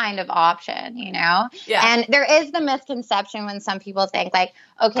some kind of option, Yeah. And there is the misconception when some people think like,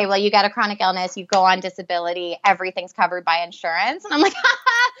 okay, well, you got a chronic illness, you go on disability, everything's covered by insurance. And I'm like,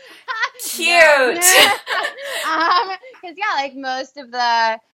 cute. Because like most of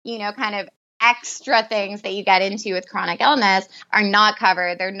the, kind of extra things that you get into with chronic illness are not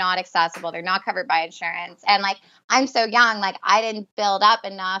covered. They're not accessible. They're not covered by insurance. And like, I'm so young, like I didn't build up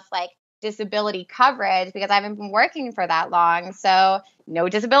enough like disability coverage because I haven't been working for that long. So no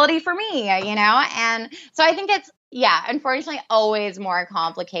disability for me, And so I think yeah, unfortunately, always more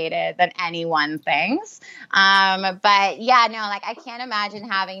complicated than anyone thinks. But yeah, no, like I can't imagine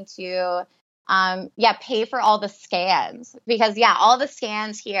having to, yeah, pay for all the scans because yeah, all the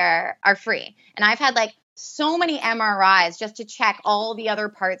scans here are free, and I've had like so many MRIs just to check all the other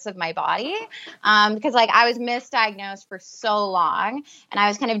parts of my body, because like I was misdiagnosed for so long, and I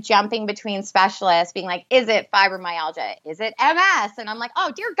was kind of jumping between specialists, being like, is it fibromyalgia? Is it MS? And I'm like,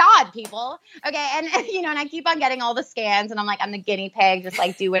 oh dear God, people. Okay. And, and I keep on getting all the scans and I'm like, I'm the guinea pig, just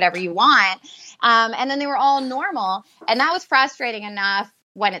like do whatever you want. And then they were all normal. And that was frustrating enough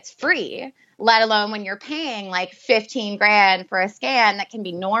when it's free, let alone when you're paying like 15 grand for a scan that can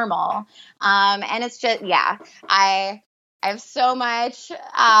be normal. And it's just, yeah, I have so much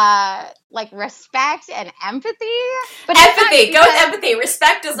like respect and empathy. But empathy, go with empathy.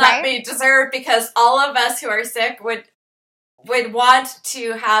 Respect does not be deserved because all of us who are sick would want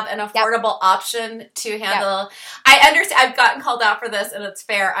to have an affordable option to handle. I understand. I've gotten called out for this, and it's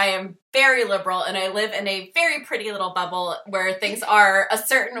fair. I am very liberal, and I live in a very pretty little bubble where things are a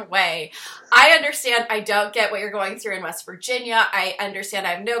certain way. I understand. I don't get what you're going through in West Virginia. I understand.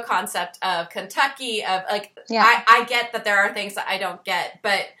 I have no concept of Kentucky. I get that there are things that I don't get,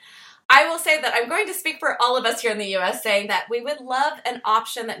 but I will say that I'm going to speak for all of us here in the U.S. saying that we would love an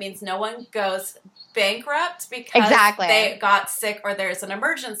option that means no one goes bankrupt because they got sick or there's an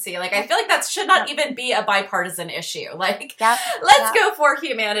emergency. Like, I feel like that should not even be a bipartisan issue. Like, let's go for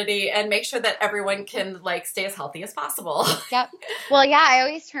humanity and make sure that everyone can, like, stay as healthy as possible. Yep. Well, yeah, I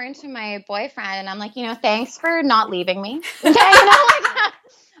always turn to my boyfriend and I'm like, thanks for not leaving me. Okay,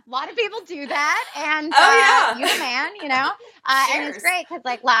 a lot of people do that, and you're the man, and it's great because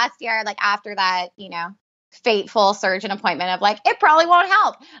like last year, like after that, fateful surgeon appointment of like, it probably won't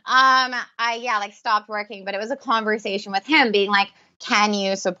help. I stopped working, but it was a conversation with him being like, can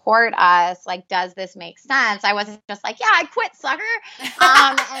you support us? Like, does this make sense? I wasn't just like, yeah, I quit, sucker.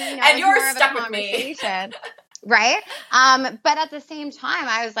 And you're stuck with me. Right. But at the same time,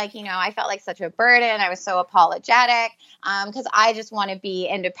 I was like, I felt like such a burden. I was so apologetic because I just want to be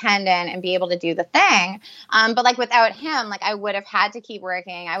independent and be able to do the thing. But like without him, like I would have had to keep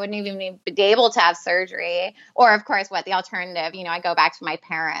working. I wouldn't even be able to have surgery. Or of course, the alternative, I go back to my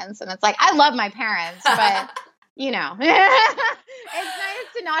parents and it's like, I love my parents, but it's nice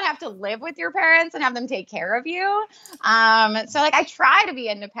to not have to live with your parents and have them take care of you. So like I try to be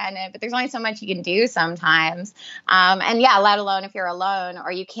independent, but there's only so much you can do sometimes. And yeah, let alone if you're alone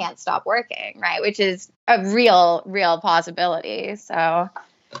or you can't stop working, right? Which is a real possibility. So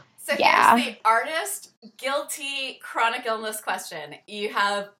here's the artist guilty chronic illness question. You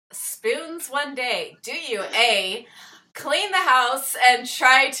have spoons one day. Do you clean the house and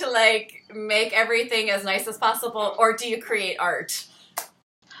try to like make everything as nice as possible, or do you create art?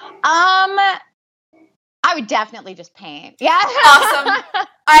 I would definitely just paint. Yeah. Awesome.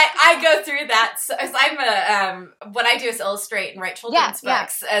 I go through that. So I'm what I do is illustrate and write children's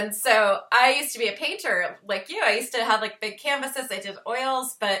books. Yeah. And so I used to be a painter like you. I used to have like big canvases. I did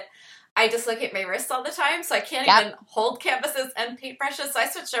oils, but I dislocate my wrists all the time. So I can't even hold canvases and paintbrushes. So I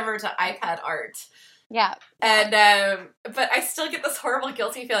switched over to iPad art. Yeah. And, but I still get this horrible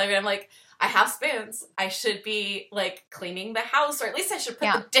guilty feeling when I'm like, I have spoons. I should be like cleaning the house, or at least I should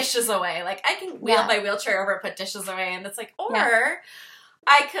put the dishes away. Like I can wheel my wheelchair over and put dishes away. And it's like, or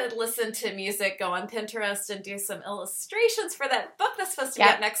I could listen to music, go on Pinterest and do some illustrations for that book that's supposed to be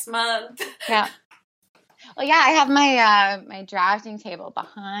out next month. Yeah. Well, yeah, I have my my drafting table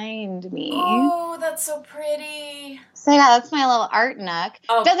behind me. Oh, that's so pretty. So yeah, that's my little art nook.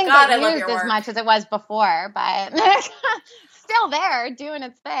 Oh, doesn't God, get used as much as it was before, but still there doing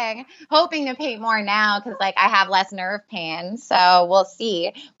its thing. Hoping to paint more now because like I have less nerve pain, so we'll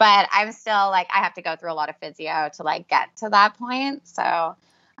see. But I'm still like I have to go through a lot of physio to like get to that point. So.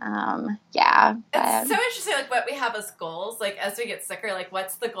 It's so interesting, like, what we have as goals, like, as we get sicker, like,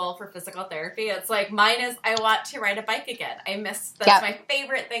 what's the goal for physical therapy? It's like, mine is, I want to ride a bike again. That's my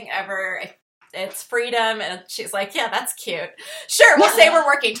favorite thing ever. It's freedom, and she's like, yeah, that's cute. Sure, we'll say we're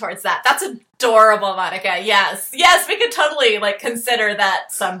working towards that. That's adorable, Monica. Yes, we could totally, like, consider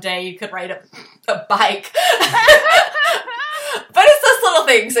that someday you could ride a bike. But it's those little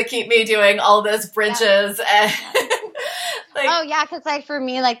things that keep me doing all those bridges and... Like, because like for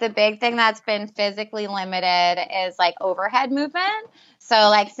me, like the big thing that's been physically limited is like overhead movement. So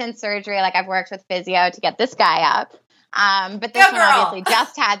like since surgery, like I've worked with physio to get this guy up. But this one obviously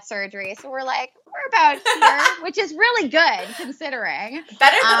just had surgery. So we're about here, which is really good considering.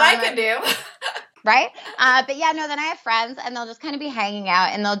 Better than I can do. Right? But yeah, no, then I have friends and they'll just kind of be hanging out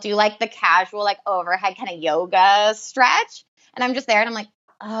and they'll do like the casual, like overhead kind of yoga stretch. And I'm just there and I'm like,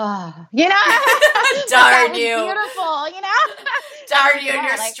 oh, Darn that you. was beautiful, Darn you and Yeah,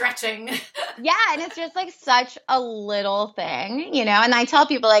 your like- stretching. Yeah, and it's just like such a little thing, and I tell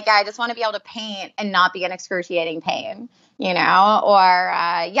people like, yeah, I just want to be able to paint and not be in excruciating pain, or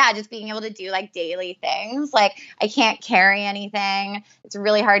just being able to do like daily things. Like I can't carry anything. It's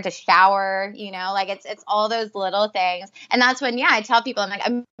really hard to shower, like it's all those little things. And that's when, I tell people, I'm like,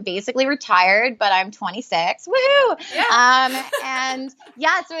 I'm basically retired, but I'm 26. Woohoo! Yeah. And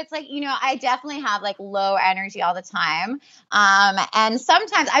so it's like, I definitely have like low energy all the time. And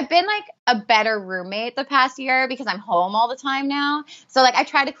sometimes I've been like a better roommate the past year because I'm home all the time now. So like I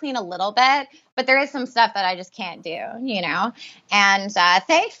try to clean a little bit, but there is some stuff that I just can't do, And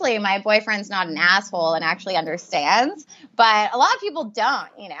thankfully, my boyfriend's not an asshole and actually understands. But a lot of people don't,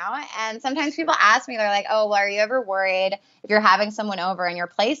 And sometimes people ask me, they're like, oh, well, are you ever worried if you're having someone over and your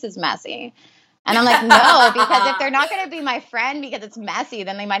place is messy? And I'm like, no, because if they're not going to be my friend because it's messy,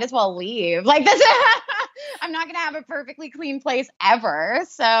 then they might as well leave. Like this, I'm not going to have a perfectly clean place ever.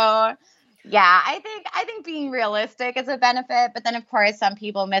 So yeah, I think being realistic is a benefit, but then of course some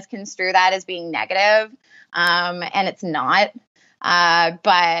people misconstrue that as being negative, and it's not.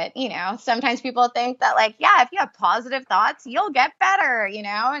 But sometimes people think that like, yeah, if you have positive thoughts, you'll get better,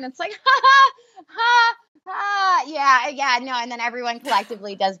 and it's like, no, and then everyone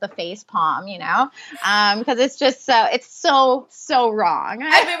collectively does the face palm, because it's just so wrong.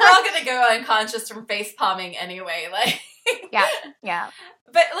 I mean, we're all gonna go unconscious from face palming anyway, like. Yeah.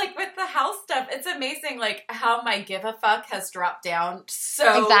 But like with the house stuff, it's amazing like how my give a fuck has dropped down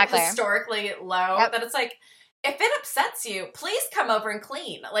so historically low that it's like, if it upsets you, please come over and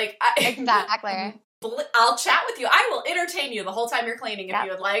clean. Like exactly. I'll chat with you. I will entertain you the whole time you're cleaning if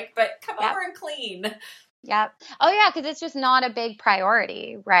you would like, but come over and clean. Yep. Oh yeah, because it's just not a big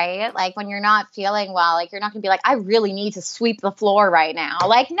priority, right? Like when you're not feeling well, like you're not gonna be like, I really need to sweep the floor right now.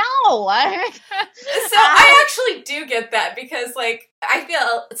 Like, no. So I actually do get that because like I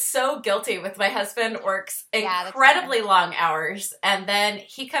feel so guilty with my husband works incredibly long hours and then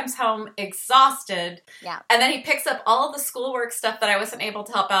he comes home exhausted. Yeah. And then he picks up all of the schoolwork stuff that I wasn't able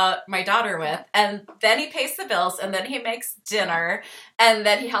to help out my daughter with. And then he pays the bills and then he makes dinner and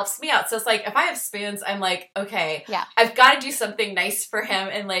then he helps me out. So it's like if I have spoons, I'm like, okay, I've got to do something nice for him.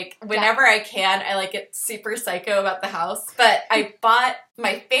 And like whenever I can, I like get super psycho about the house. But I bought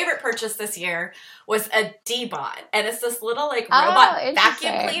my favorite purchase this year was a D-Bot. And it's this little like robot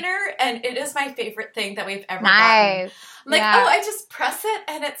vacuum cleaner. And it is my favorite thing that we've ever gotten. I'm like, I just press it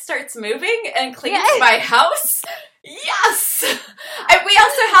and it starts moving and cleans my house. Yes! And we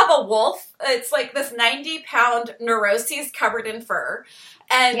also have a wolf. It's like this 90-pound neuroses covered in fur.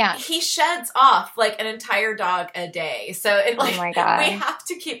 And he sheds off like an entire dog a day. So it like we have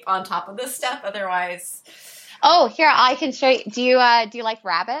to keep on top of this stuff. Otherwise... Oh, here, I can show you. Do you like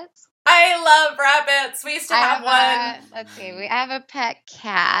rabbits? I love rabbits. We used to have one. Let's see. I have a pet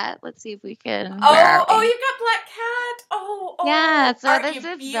cat. Let's see if we can. You got Black Cat. Oh. Yeah, so this is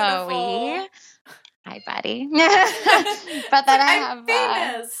beautiful? Zoe. Hi, buddy. But then I'm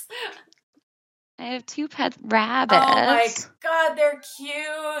famous. I have 2 pet rabbits. Oh my God, they're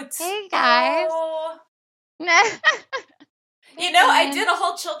cute. Hey, guys. Oh. I did a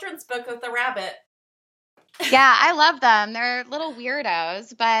whole children's book with the rabbit. Yeah, I love them. They're little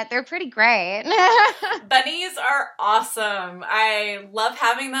weirdos, but they're pretty great. Bunnies are awesome. I love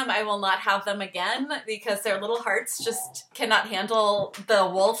having them. I will not have them again because their little hearts just cannot handle the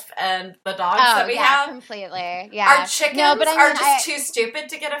wolf and the dogs that we have. Completely. Yeah. Our chickens are just too stupid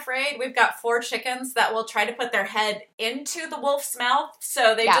to get afraid. We've got 4 chickens that will try to put their head into the wolf's mouth,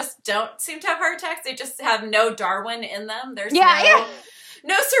 so they just don't seem to have heart attacks. They just have no Darwin in them. There's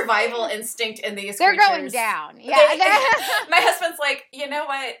no survival instinct in these They're creatures. going down. Yeah. My husband's like, you know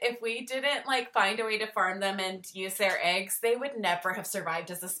what? If we didn't like find a way to farm them and use their eggs, they would never have survived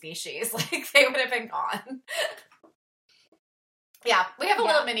as a species. Like they would have been gone. Yeah, we have a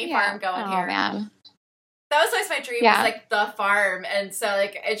little mini farm going here. Man. That was always my dream, was like the farm. And so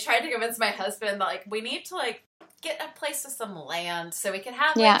like I tried to convince my husband that like we need to like get a place with some land so we can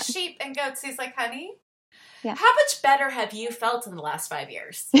have like sheep and goats. He's like, honey, how much better have you felt in the last 5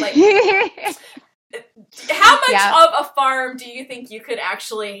 years? Like, how much of a farm do you think you could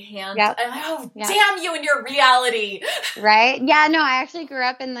actually handle? Damn you and your reality. Right? Yeah, no, I actually grew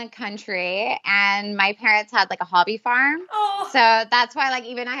up in the country and my parents had like a hobby farm. Oh. So that's why like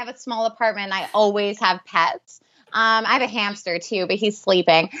even I have a small apartment, I always have pets. I have a hamster too, but he's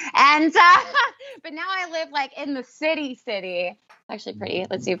sleeping. And but now I live like in the city. Actually pretty.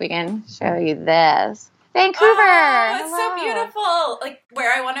 Let's see if we can show you this. Vancouver. Oh, it's so Hello. beautiful. Like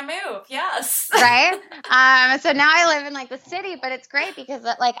where I want to move. Yes. Right? So now I live in like the city, but it's great because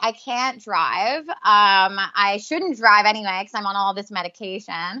like I can't drive. I shouldn't drive anyway because I'm on all this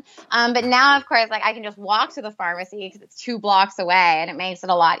medication. But now, of course, like I can just walk to the pharmacy because it's 2 blocks away and it makes it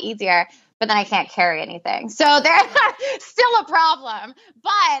a lot easier. But then I can't carry anything. So there's still a problem,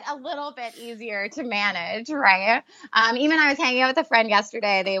 but a little bit easier to manage, right? Even I was hanging out with a friend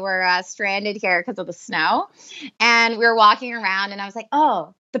yesterday. They were stranded here because of the snow. And we were walking around and I was like,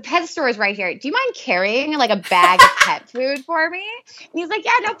 oh, the pet store is right here. Do you mind carrying like a bag of pet food for me? And he's like,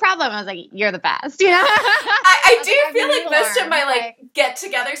 yeah, no problem. I was like, you're the best. You know? I do like, feel like most of my like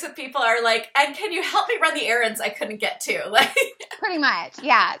get-togethers with people are like, and can you help me run the errands I couldn't get to? Like pretty much,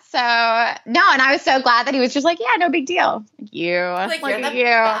 yeah. So no, and I was so glad that he was just like, yeah, no big deal. You, like look you're at the you.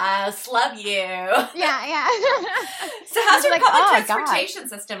 best. Love you. Yeah. So how's your like, public oh, transportation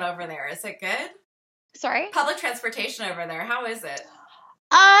system over there? Is it good? Sorry? Public transportation over there, how is it?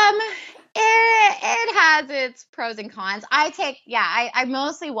 It has its pros and cons. I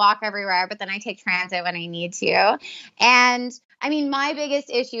mostly walk everywhere, but then I take transit when I need to. And I mean, my biggest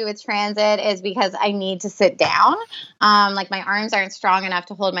issue with transit is because I need to sit down. Like my arms aren't strong enough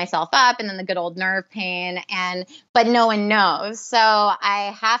to hold myself up, and then the good old nerve pain, but no one knows. So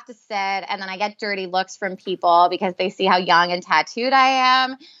I have to sit, and then I get dirty looks from people because they see how young and tattooed I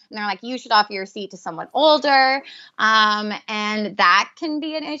am. And they're like, you should offer your seat to someone older. And that can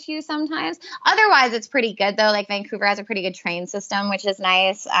be an issue sometimes. Otherwise, it's pretty good, though. Like Vancouver has a pretty good train system, which is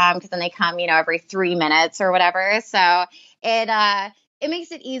nice because then they come, every 3 minutes or whatever. So it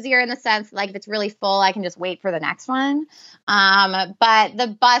makes it easier in the sense like if it's really full, I can just wait for the next one. But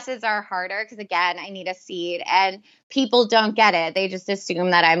the buses are harder because, again, I need a seat and people don't get it. They just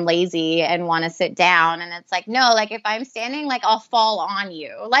assume that I'm lazy and want to sit down. And it's like, no, like if I'm standing, like I'll fall on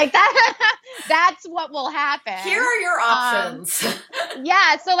you. Like that's what will happen. Here are your options.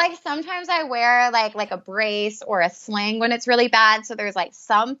 Yeah. So like sometimes I wear like a brace or a sling when it's really bad. So there's like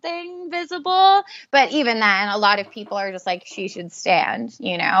something visible. But even then, a lot of people are just like, she should stand,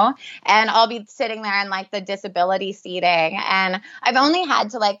 and I'll be sitting there in like the disability seating. And I've only had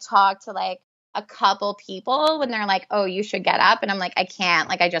to like talk to like a couple people when they're like, oh, you should get up. And I'm like, I can't,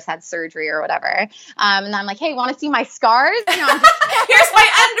 like I just had surgery or whatever. And I'm like, hey, want to see my scars? Here's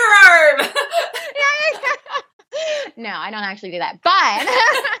my underarm. No, I don't actually do that. But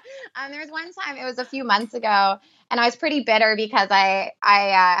there was one time, it was a few months ago, and I was pretty bitter because I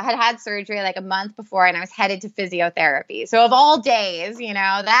had surgery like a month before, and I was headed to physiotherapy. So of all days,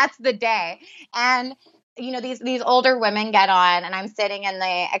 that's the day. And these older women get on, and I'm sitting in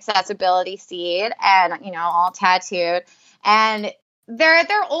the accessibility seat, and all tattooed, and they're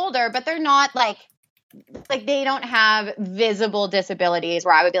older, but they're not like they don't have visible disabilities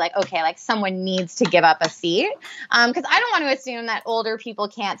where I would be like, okay, like someone needs to give up a seat. Because I don't want to assume that older people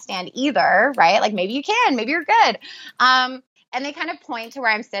can't stand either, right? Like maybe you can, maybe you're good. And they kind of point to where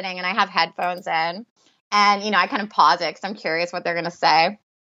I'm sitting, and I have headphones in, and I kind of pause it because I'm curious what they're going to say.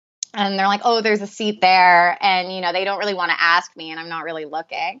 And they're like, oh, there's a seat there. And, they don't really want to ask me, and I'm not really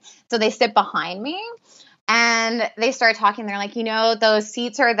looking. So they sit behind me. And they start talking. They're like, those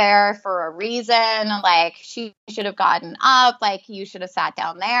seats are there for a reason. Like, she should have gotten up. Like, you should have sat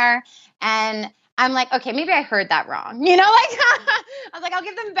down there. And I'm like, okay, maybe I heard that wrong. I was like, I'll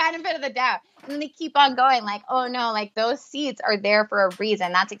give them the benefit of the doubt. And then they keep on going like, oh, no, like those seats are there for a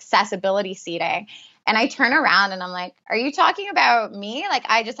reason. That's accessibility seating. And I turn around and I'm like, are you talking about me? Like,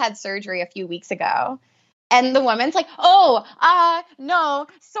 I just had surgery a few weeks ago. And the woman's like, oh, no,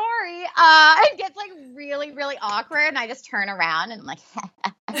 sorry. It gets like really, really awkward. And I just turn around and I'm like,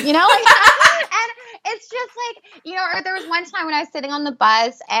 and it's just like, or there was one time when I was sitting on the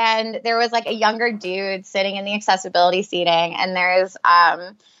bus and there was like a younger dude sitting in the accessibility seating. And there's,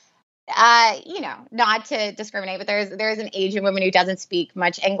 not to discriminate, but there's an Asian woman who doesn't speak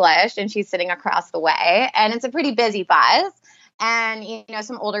much English, and she's sitting across the way. And it's a pretty busy bus. And,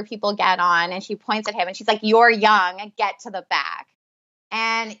 some older people get on, and she points at him and she's like, you're young, get to the back.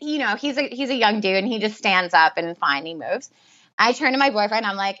 And, he's a young dude, and he just stands up and fine, he moves. I turn to my boyfriend.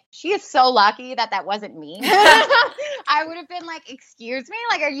 I'm like, she is so lucky that wasn't me. I would have been like, excuse me?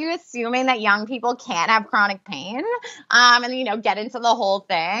 Like, are you assuming that young people can't have chronic pain? And, get into the whole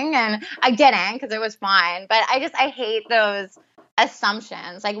thing. And I didn't because it was fine. But I hate those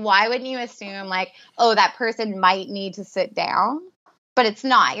assumptions. Like, why wouldn't you assume like, oh, that person might need to sit down? But it's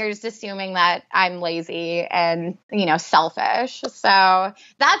not. You're just assuming that I'm lazy and, selfish. So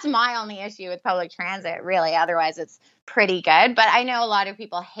that's my only issue with public transit, really. Otherwise, it's pretty good. But I know a lot of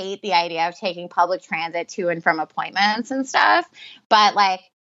people hate the idea of taking public transit to and from appointments and stuff. But like,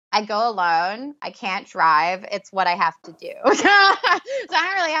 I go alone. I can't drive. It's what I have to do. So I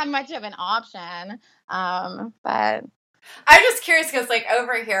don't really have much of an option. But I'm just curious because, like,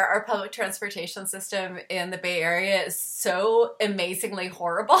 over here, our public transportation system in the Bay Area is so amazingly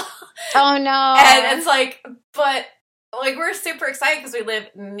horrible. oh no. And it's like, but like, we're super excited because we live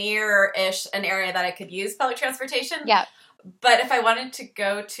near-ish an area that I could use public transportation. Yeah. But if I wanted to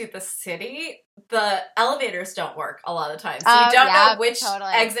go to the city, the elevators don't work a lot of times. So you don't know which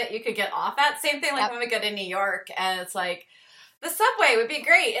exit you could get off at. Same thing like when we go to New York, and it's like, the subway would be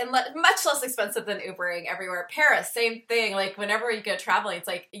great and much less expensive than Ubering everywhere. Paris, same thing. Like, whenever you go traveling, it's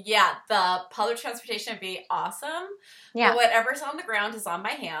like, yeah, the public transportation would be awesome. Yeah. But whatever's on the ground is on my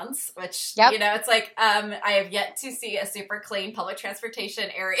hands, which, you know, it's like, I have yet to see a super clean public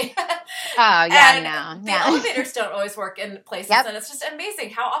transportation area. Oh, yeah, and the elevators don't always work in places. And it's just amazing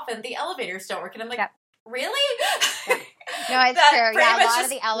how often the elevators don't work. And I'm like, really? Yeah. No, it's true. Yeah, a lot of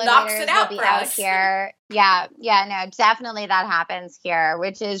the elevators will be out here. Yeah, no, definitely that happens here,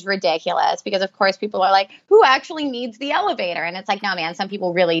 which is ridiculous because, of course, people are like, who actually needs the elevator? And it's like, no, man, some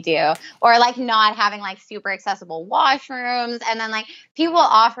people really do. Or like not having like super accessible washrooms. And then like people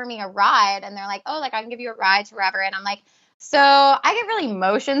offer me a ride and they're like, oh, like I can give you a ride to wherever. And I'm like, so I get really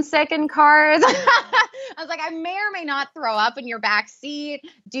motion sick in cars. I was like, I may or may not throw up in your back seat.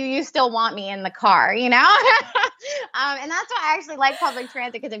 Do you still want me in the car? You know? And that's why I actually like public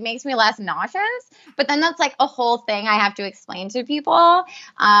transit because it makes me less nauseous. But then that's like a whole thing I have to explain to people.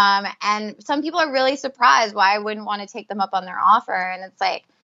 And some people are really surprised why I wouldn't want to take them up on their offer. And it's like,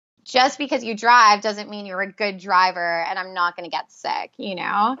 just because you drive doesn't mean you're a good driver and I'm not going to get sick, you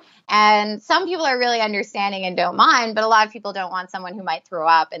know? And some people are really understanding and don't mind, but a lot of people don't want someone who might throw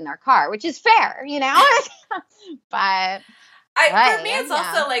up in their car, which is fair, you know? But for me, it's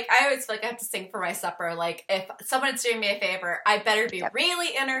also like, I always feel like I have to sing for my supper. Like, if someone's doing me a favor, I better be really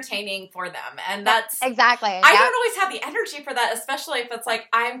entertaining for them. And that's exactly. I don't always have the energy for that, especially if it's like,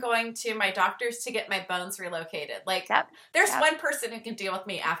 I'm going to my doctor's to get my bones relocated. Like, there's one person who can deal with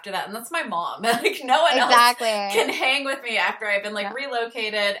me after that, and that's my mom. Like, no one else can hang with me after I've been like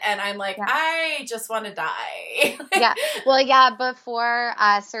relocated, and I'm like, I just want to die. Well, before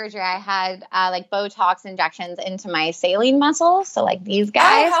surgery, I had like Botox injections into my saline muscles. So like these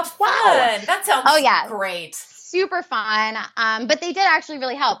guys. Oh, how fun. That sounds great. Super fun. But they did actually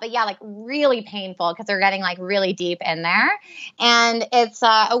really help. But yeah, like really painful because they're getting like really deep in there. And it's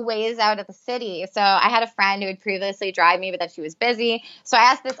a ways out of the city. So I had a friend who would previously drive me, but then she was busy. So I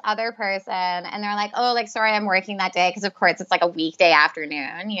asked this other person and they're like, oh, like, sorry, I'm working that day. Because of course it's like a weekday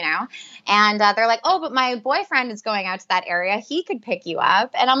afternoon, you know? And they're like, oh, but my boyfriend is going out to that area. He could pick you up.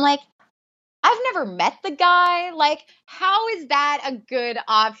 And I'm like, I've never met the guy. Like, how is that a good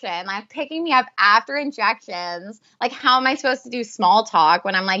option? Like, picking me up after injections. Like, how am I supposed to do small talk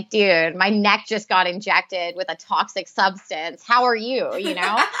when I'm like, dude, my neck just got injected with a toxic substance. How are you? You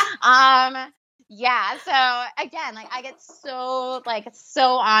know? Yeah. So again, like I get so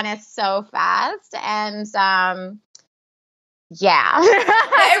honest so fast. And yeah. So that's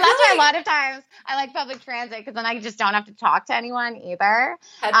why a lot of times I like public transit because then I just don't have to talk to anyone either. Or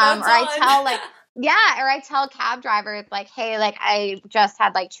I tell cab drivers like, hey, like I just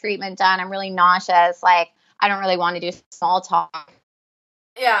had like treatment done. I'm really nauseous. Like I don't really want to do small talk.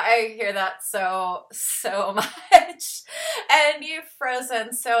 Yeah, I hear that so much. And you've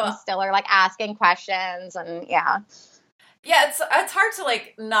frozen. So you still are like asking questions and yeah. Yeah, it's hard to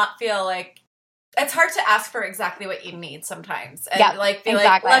like not feel like it's hard to ask for exactly what you need sometimes. And like be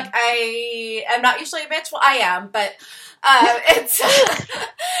like, look, I am not usually a bitch. Well, I am, but it's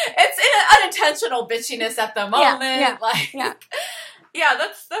an unintentional bitchiness at the moment. Yeah,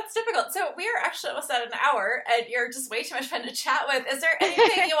 that's difficult. So we are actually almost at an hour and you're just way too much fun to chat with. Is there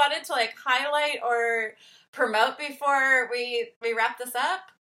anything you wanted to like highlight or promote before we wrap this up?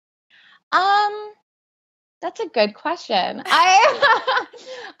 That's a good question. I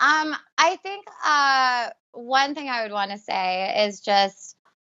think one thing I would want to say is just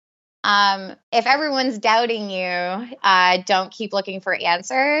if everyone's doubting you, don't keep looking for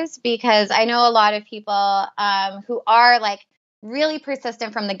answers because I know a lot of people who are like really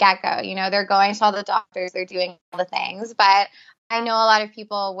persistent from the get-go. You know, they're going to all the doctors, they're doing all the things, but I know a lot of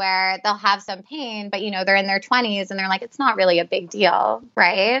people where they'll have some pain, but, you know, they're in their 20s and they're like, it's not really a big deal,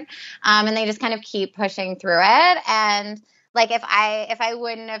 right? And they just kind of keep pushing through it. And like if I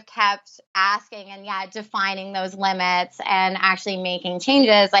wouldn't have kept asking and defining those limits and actually making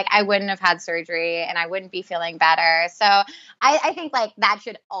changes, like I wouldn't have had surgery and I wouldn't be feeling better. So I think like that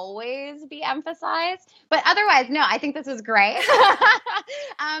should always be emphasized. But otherwise, no, I think this was great.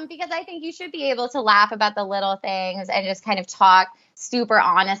 because I think you should be able to laugh about the little things and just kind of talk super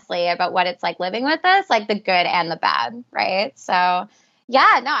honestly about what it's like living with this, like the good and the bad, right? So,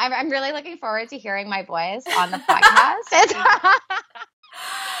 yeah, no, I'm really looking forward to hearing my voice on the podcast.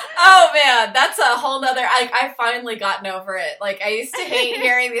 Oh man, that's a whole nother. I finally gotten over it. Like I used to hate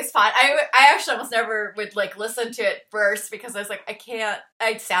hearing these I actually almost never would like listen to it first because I was like, I can't.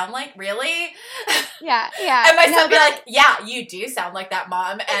 I'd sound like really. Yeah. And my son would be like, yeah, you do sound like that,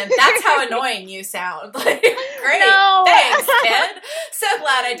 mom, and that's how annoying you sound. Like, great, thanks, kid. So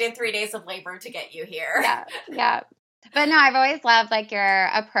glad I did 3 days of labor to get you here. Yeah. But no, I've always loved like your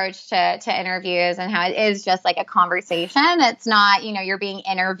approach to interviews and how it is just like a conversation. It's not, you're being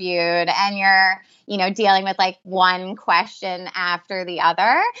interviewed and you're, dealing with like one question after the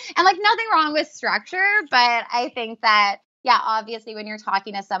other. And like nothing wrong with structure, but I think that, yeah, obviously when you're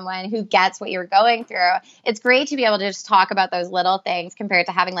talking to someone who gets what you're going through, it's great to be able to just talk about those little things compared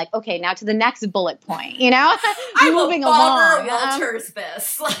to having like, okay, now to the next bullet point, I will Barbara Walters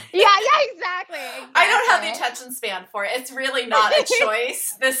this. Yeah, exactly. I don't have the attention span for it. It's really not a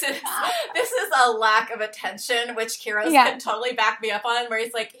choice. This is a lack of attention, which Kiros can totally back me up on, where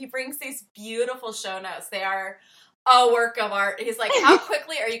he's like, he brings these beautiful show notes. They are a work of art. He's like, how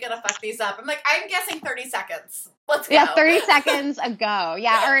quickly are you going to fuck these up? I'm like, I'm guessing 30 seconds. Let's go. Yeah, 30 seconds ago.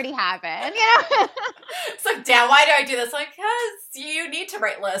 Yeah, already happened. It's like, damn, why do I do this? Like, because you need to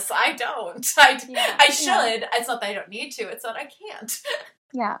write lists. I don't. I should. Yeah. It's not that I don't need to. It's that I can't.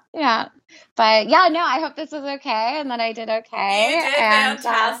 Yeah. But yeah, no, I hope this was okay and that I did okay. You did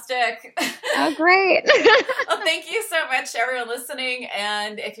fantastic. Oh, great. Well, thank you so much, everyone listening.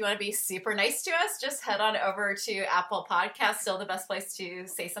 And if you want to be super nice to us, just head on over to Apple Podcasts, still the best place to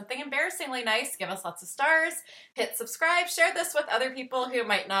say something embarrassingly nice. Give us lots of stars. Hit subscribe. Share this with other people who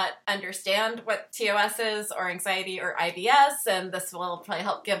might not understand what TOS is or anxiety or IBS. And this will probably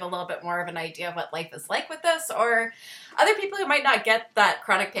help give a little bit more of an idea of what life is like with this, or other people who might not get that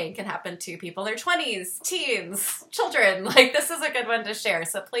chronic pain can happen to people in their 20s, teens, children. Like, this is a good one to share.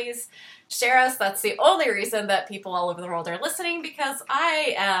 So please share us. That's the only reason that people all over the world are listening, because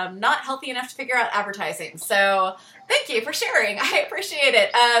I am not healthy enough to figure out advertising. So thank you for sharing. I appreciate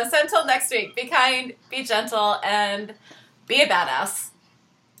it. So until next week, be kind, be gentle, and be a badass.